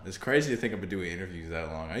 years now. It's crazy to think I've been doing interviews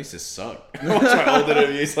that long. I used to suck. I watched my old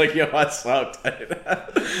interviews like, yo, I sucked.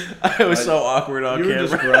 I was so awkward on camera. You were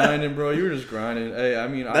just grinding, bro. You were just grinding. Hey, I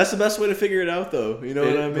mean... That's the best way to figure it out, though. You know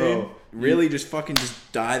what I mean? Bro, really, just fucking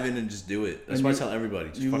just dive in and just do it. That's why I tell everybody.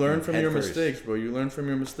 You learn from your mistakes, bro. You learn from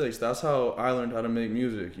your mistakes. That's how I learned how to make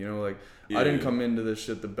music. I didn't come into this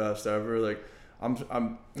shit the best ever. Like,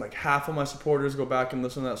 I'm like half of my supporters go back and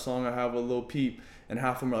listen to that song I Have a Lil Peep, and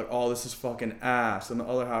half of them are like, oh, this is fucking ass, and the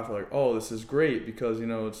other half are like, oh, this is great because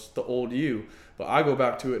it's the old you. But I go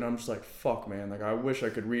back to it and I'm just like, fuck, man, like I wish I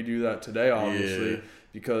could redo that today, obviously. Yeah.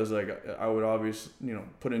 Because like I would obviously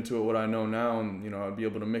put into it what I know now, and I'd be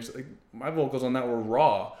able to mix it. Like my vocals on that were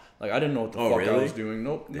raw. Like I didn't know what the fuck really? I was doing.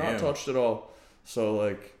 Nope, damn. Not touched at all. So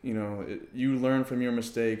like you learn from your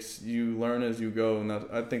mistakes. You learn as you go, and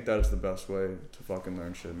I think that is the best way to fucking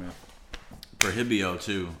learn shit, man. Prohibio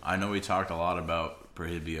too. I know we talked a lot about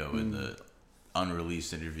Prohibio in the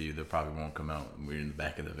unreleased interview that probably won't come out when we're in the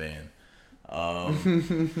back of the van.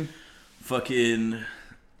 Fucking,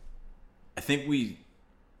 I think we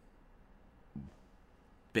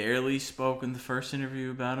barely spoke in the first interview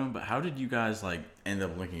about him, but how did you guys like end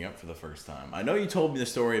up linking up for the first time? I know you told me the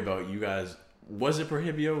story about you guys. Was it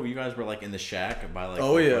Prohibio? You guys were like in the shack by like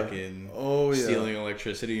fucking stealing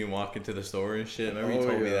electricity and walking to the store and shit. Remember you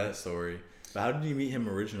told me that story. But how did you meet him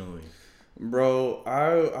originally? Bro,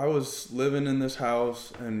 I was living in this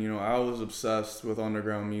house, and I was obsessed with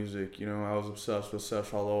underground music. I was obsessed with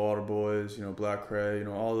Sesh Hollow Water Boys, Black Cray,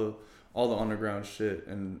 all the underground shit,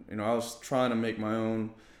 and I was trying to make my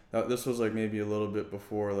own. This was like maybe a little bit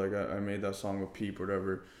before like I made that song with Peep or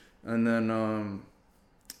whatever, and then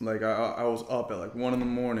like I was up at like 1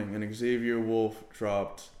 a.m. and Xavier Wolf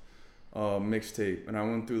dropped a mixtape, and I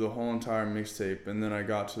went through the whole entire mixtape, and then I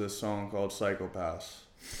got to this song called Psychopaths,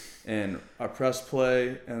 and I pressed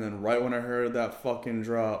play, and then right when I heard that fucking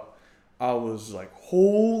drop, I was like,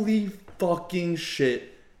 holy fucking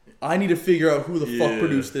shit, I need to figure out who the fuck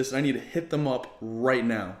produced this. I need to hit them up right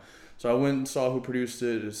now. So I went and saw who produced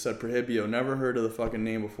it. It said Prohibio. Never heard of the fucking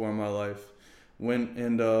name before in my life. Went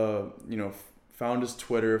and found his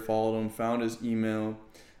Twitter, followed him, found his email.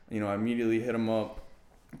 I immediately hit him up,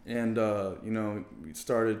 and we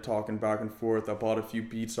started talking back and forth. I bought a few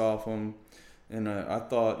beats off him, and I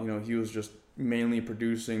thought he was just mainly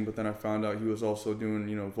producing, but then I found out he was also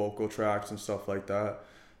doing vocal tracks and stuff like that.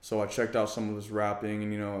 So I checked out some of his rapping,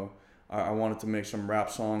 and I wanted to make some rap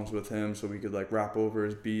songs with him so we could like rap over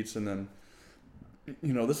his beats. And then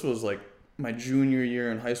this was like my junior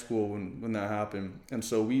year in high school when that happened, and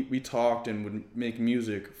so we talked and would make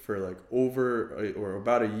music for like or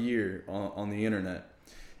about a year on the internet,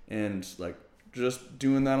 and like just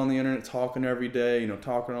doing that on the internet, talking every day,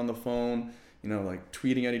 talking on the phone, like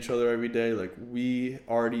tweeting at each other every day. Like we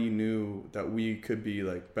already knew that we could be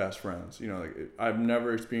like best friends. Like I've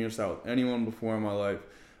never experienced that with anyone before in my life,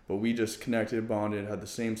 but we just connected, bonded, had the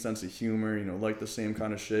same sense of humor, liked the same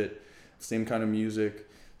kind of shit, same kind of music.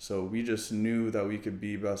 So we just knew that we could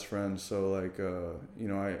be best friends. So like,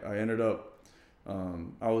 I ended up,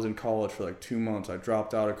 I was in college for like 2 months. I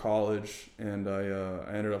dropped out of college, and I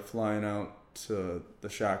ended up flying out to the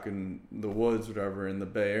shack in the woods, whatever, in the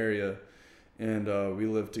Bay Area. And we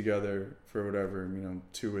lived together for whatever,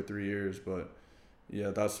 2 or 3 years. But yeah,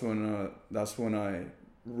 that's when I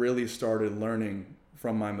really started learning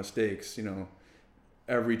from my mistakes.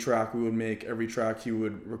 Every track we would make, every track he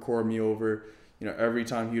would record me over, every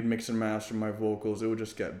time he would mix and master my vocals, it would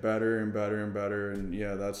just get better and better and better. And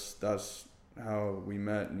yeah, that's how we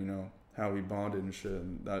met, and how we bonded and shit.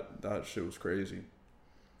 And that shit was crazy.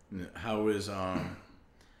 How is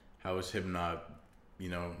him not,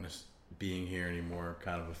 being here anymore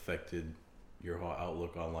kind of affected your whole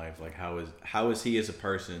outlook on life? Like how is he as a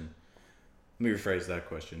person? Let me rephrase that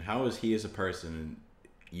question. How is he as a person, and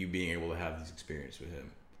you being able to have this experience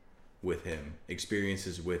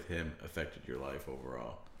experiences with him affected your life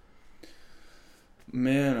overall?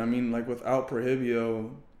 Man, I mean, like without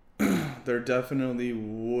Prohibio, there definitely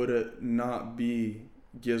would not be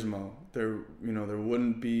Gizmo. There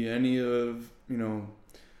wouldn't be any of,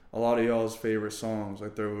 a lot of y'all's favorite songs.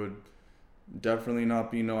 Like there would definitely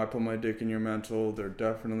not be No I Put My Dick in Your Mental. There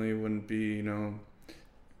definitely wouldn't be,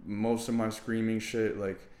 most of my screaming shit.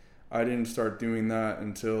 Like I didn't start doing that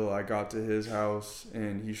until I got to his house,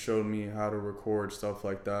 and he showed me how to record stuff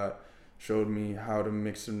like that, showed me how to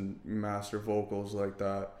mix and master vocals like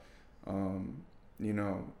that.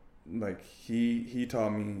 Like he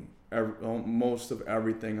taught me most of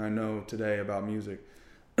everything I know today about music.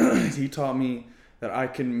 He taught me that I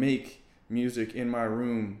can make music in my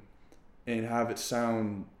room and have it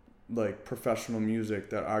sound like professional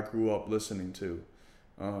music that I grew up listening to.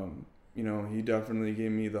 He definitely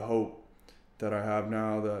gave me the hope that I have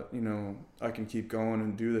now, that, I can keep going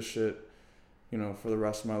and do this shit, for the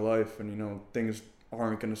rest of my life. And, things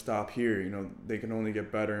aren't going to stop here. They can only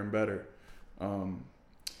get better and better.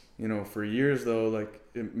 For years though, like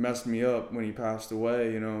it messed me up when he passed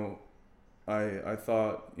away. I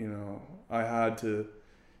thought, I had to,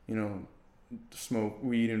 smoke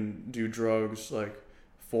weed and do drugs like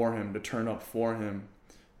for him, to turn up for him.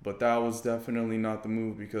 But that was definitely not the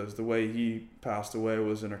move, because the way he passed away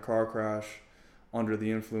was in a car crash under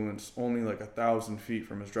the influence, only like 1,000 feet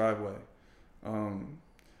from his driveway.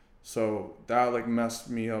 So that like messed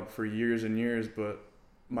me up for years and years. But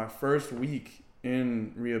my first week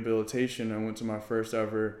in rehabilitation, I went to my first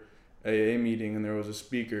ever AA meeting, and there was a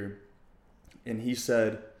speaker, and he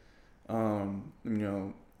said,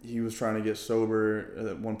 he was trying to get sober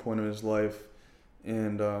at one point in his life,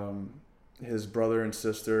 and his brother and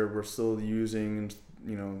sister were still using,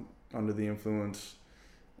 and under the influence,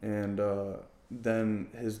 and then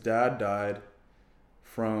his dad died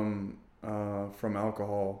from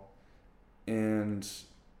alcohol, and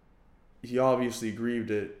he obviously grieved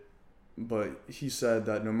it, but he said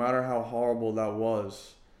that no matter how horrible that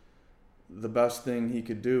was, the best thing he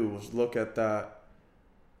could do was look at that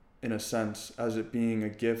in a sense as it being a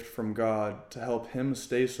gift from God to help him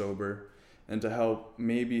stay sober and to help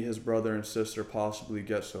maybe his brother and sister possibly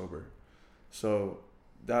get sober. So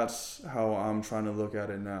that's how I'm trying to look at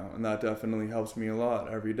it now, and that definitely helps me a lot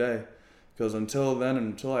every day, because until then,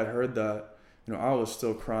 until I heard that, I was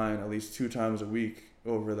still crying at least 2 times a week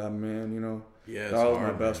over that man. Yeah, that was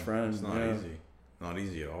hard, my best man. friend. It's not easy, not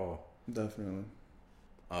easy at all. Definitely.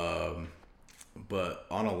 But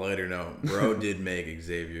on a lighter note, bro did make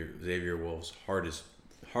Xavier Wolf's hardest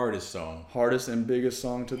song. Hardest and biggest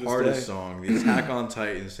song to this day. Hardest song. The Attack on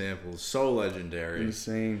Titan sample is so legendary.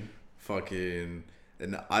 Insane. Fucking,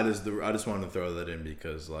 and I just wanted to throw that in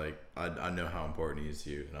because like I know how important he is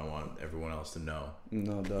to you, and I want everyone else to know.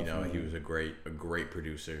 No, definitely. He was a great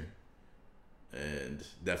producer, and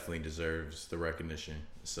definitely deserves the recognition.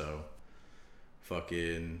 So,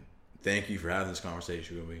 fucking. Thank you for having this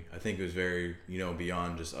conversation with me. I think it was very,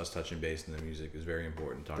 beyond just us touching base in the music. It was very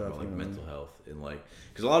important to talk about like mental health and like,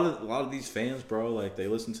 because a lot of these fans, bro, like they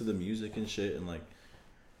listen to the music and shit and like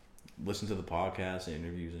listen to the podcasts and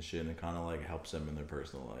interviews and shit, and it kind of like helps them in their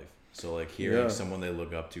personal life. So like hearing someone they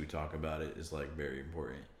look up to talk about it is like very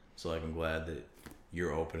important. So like I'm glad that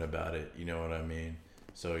you're open about it. You know what I mean?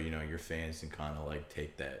 So your fans can kind of like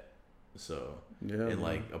take that, and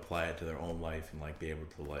like apply it to their own life and like be able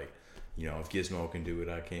to like. If Gizmo can do it,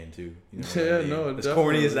 I can too. No, as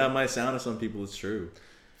corny as that might sound to some people, it's true.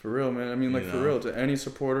 For real, man. I mean, like, for real, to any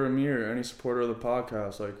supporter of me or any supporter of the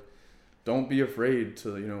podcast, like, don't be afraid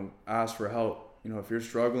to, ask for help. If you're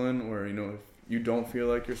struggling or, if you don't feel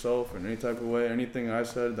like yourself in any type of way, anything I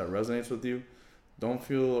said that resonates with you, don't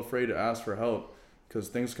feel afraid to ask for help, because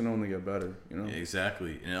things can only get better, Yeah,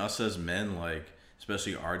 exactly. And us as men, like,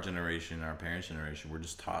 especially our generation, our parents' generation, we're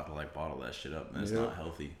just taught to like bottle that shit up, and it's not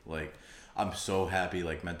healthy. Like, I'm so happy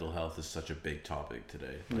like mental health is such a big topic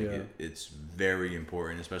today. Like it's very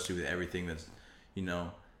important, especially with everything that's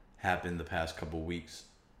happened the past couple weeks,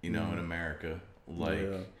 in America. Like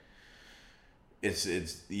it's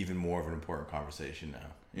even more of an important conversation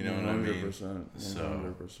now. You know 100%, what I mean?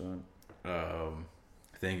 100%. So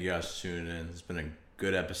thank you guys for tuning in. It's been a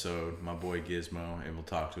good episode. My boy Gizmo, and we'll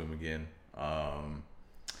talk to him again.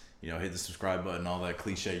 Hit the subscribe button, all that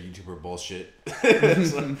cliche YouTuber bullshit.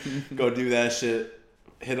 So, go do that shit.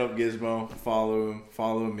 Hit up Gizmo, follow him,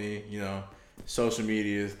 follow me. Social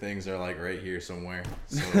media things are like right here somewhere.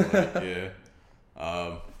 So like,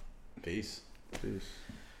 yeah. Peace.